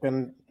think that's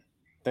gonna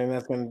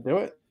do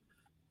it.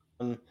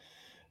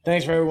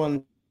 Thanks for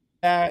everyone.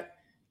 That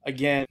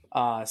again,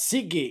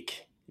 SeatGeek.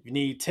 If you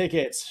need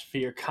tickets for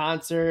your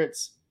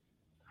concerts,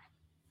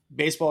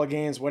 baseball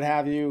games, what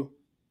have you,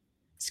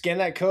 scan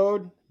that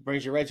code.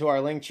 Brings you right to our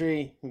link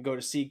tree. You can go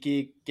to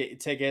SeatGeek, get your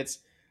tickets,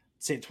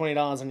 save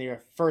 $20 on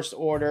your first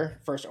order.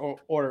 First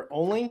order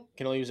only. You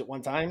can only use it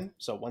one time.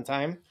 So one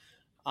time.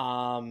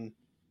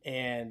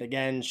 And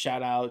again,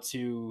 shout out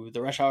to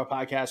the Rush Hour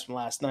podcast from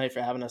last night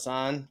for having us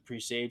on.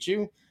 Appreciate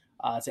you.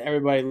 To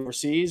everybody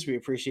overseas, we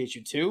appreciate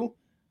you too.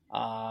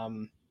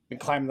 Been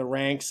climbing the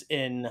ranks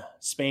in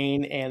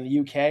Spain and the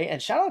UK.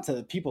 And shout out to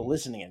the people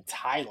listening in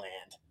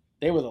Thailand.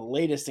 They were the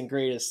latest and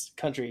greatest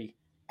country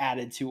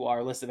added to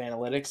our list of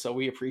analytics. So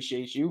we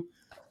appreciate you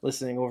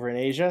listening over in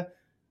Asia.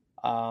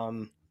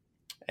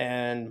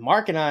 And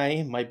Mark and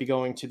I might be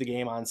going to the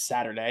game on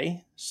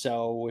Saturday.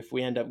 So if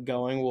we end up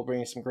going, we'll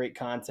bring some great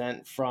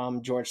content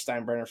from George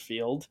Steinbrenner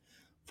Field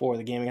for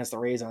the game against the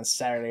Rays on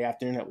Saturday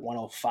afternoon at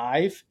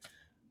 1:05.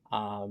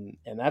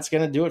 And that's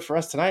going to do it for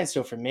us tonight.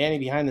 So for Manny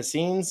behind the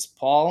scenes,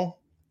 Paul,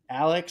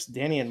 Alex,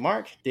 Danny, and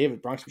Mark,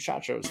 David, Bronx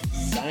Muchachos,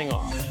 signing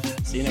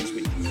off. See you next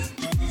week.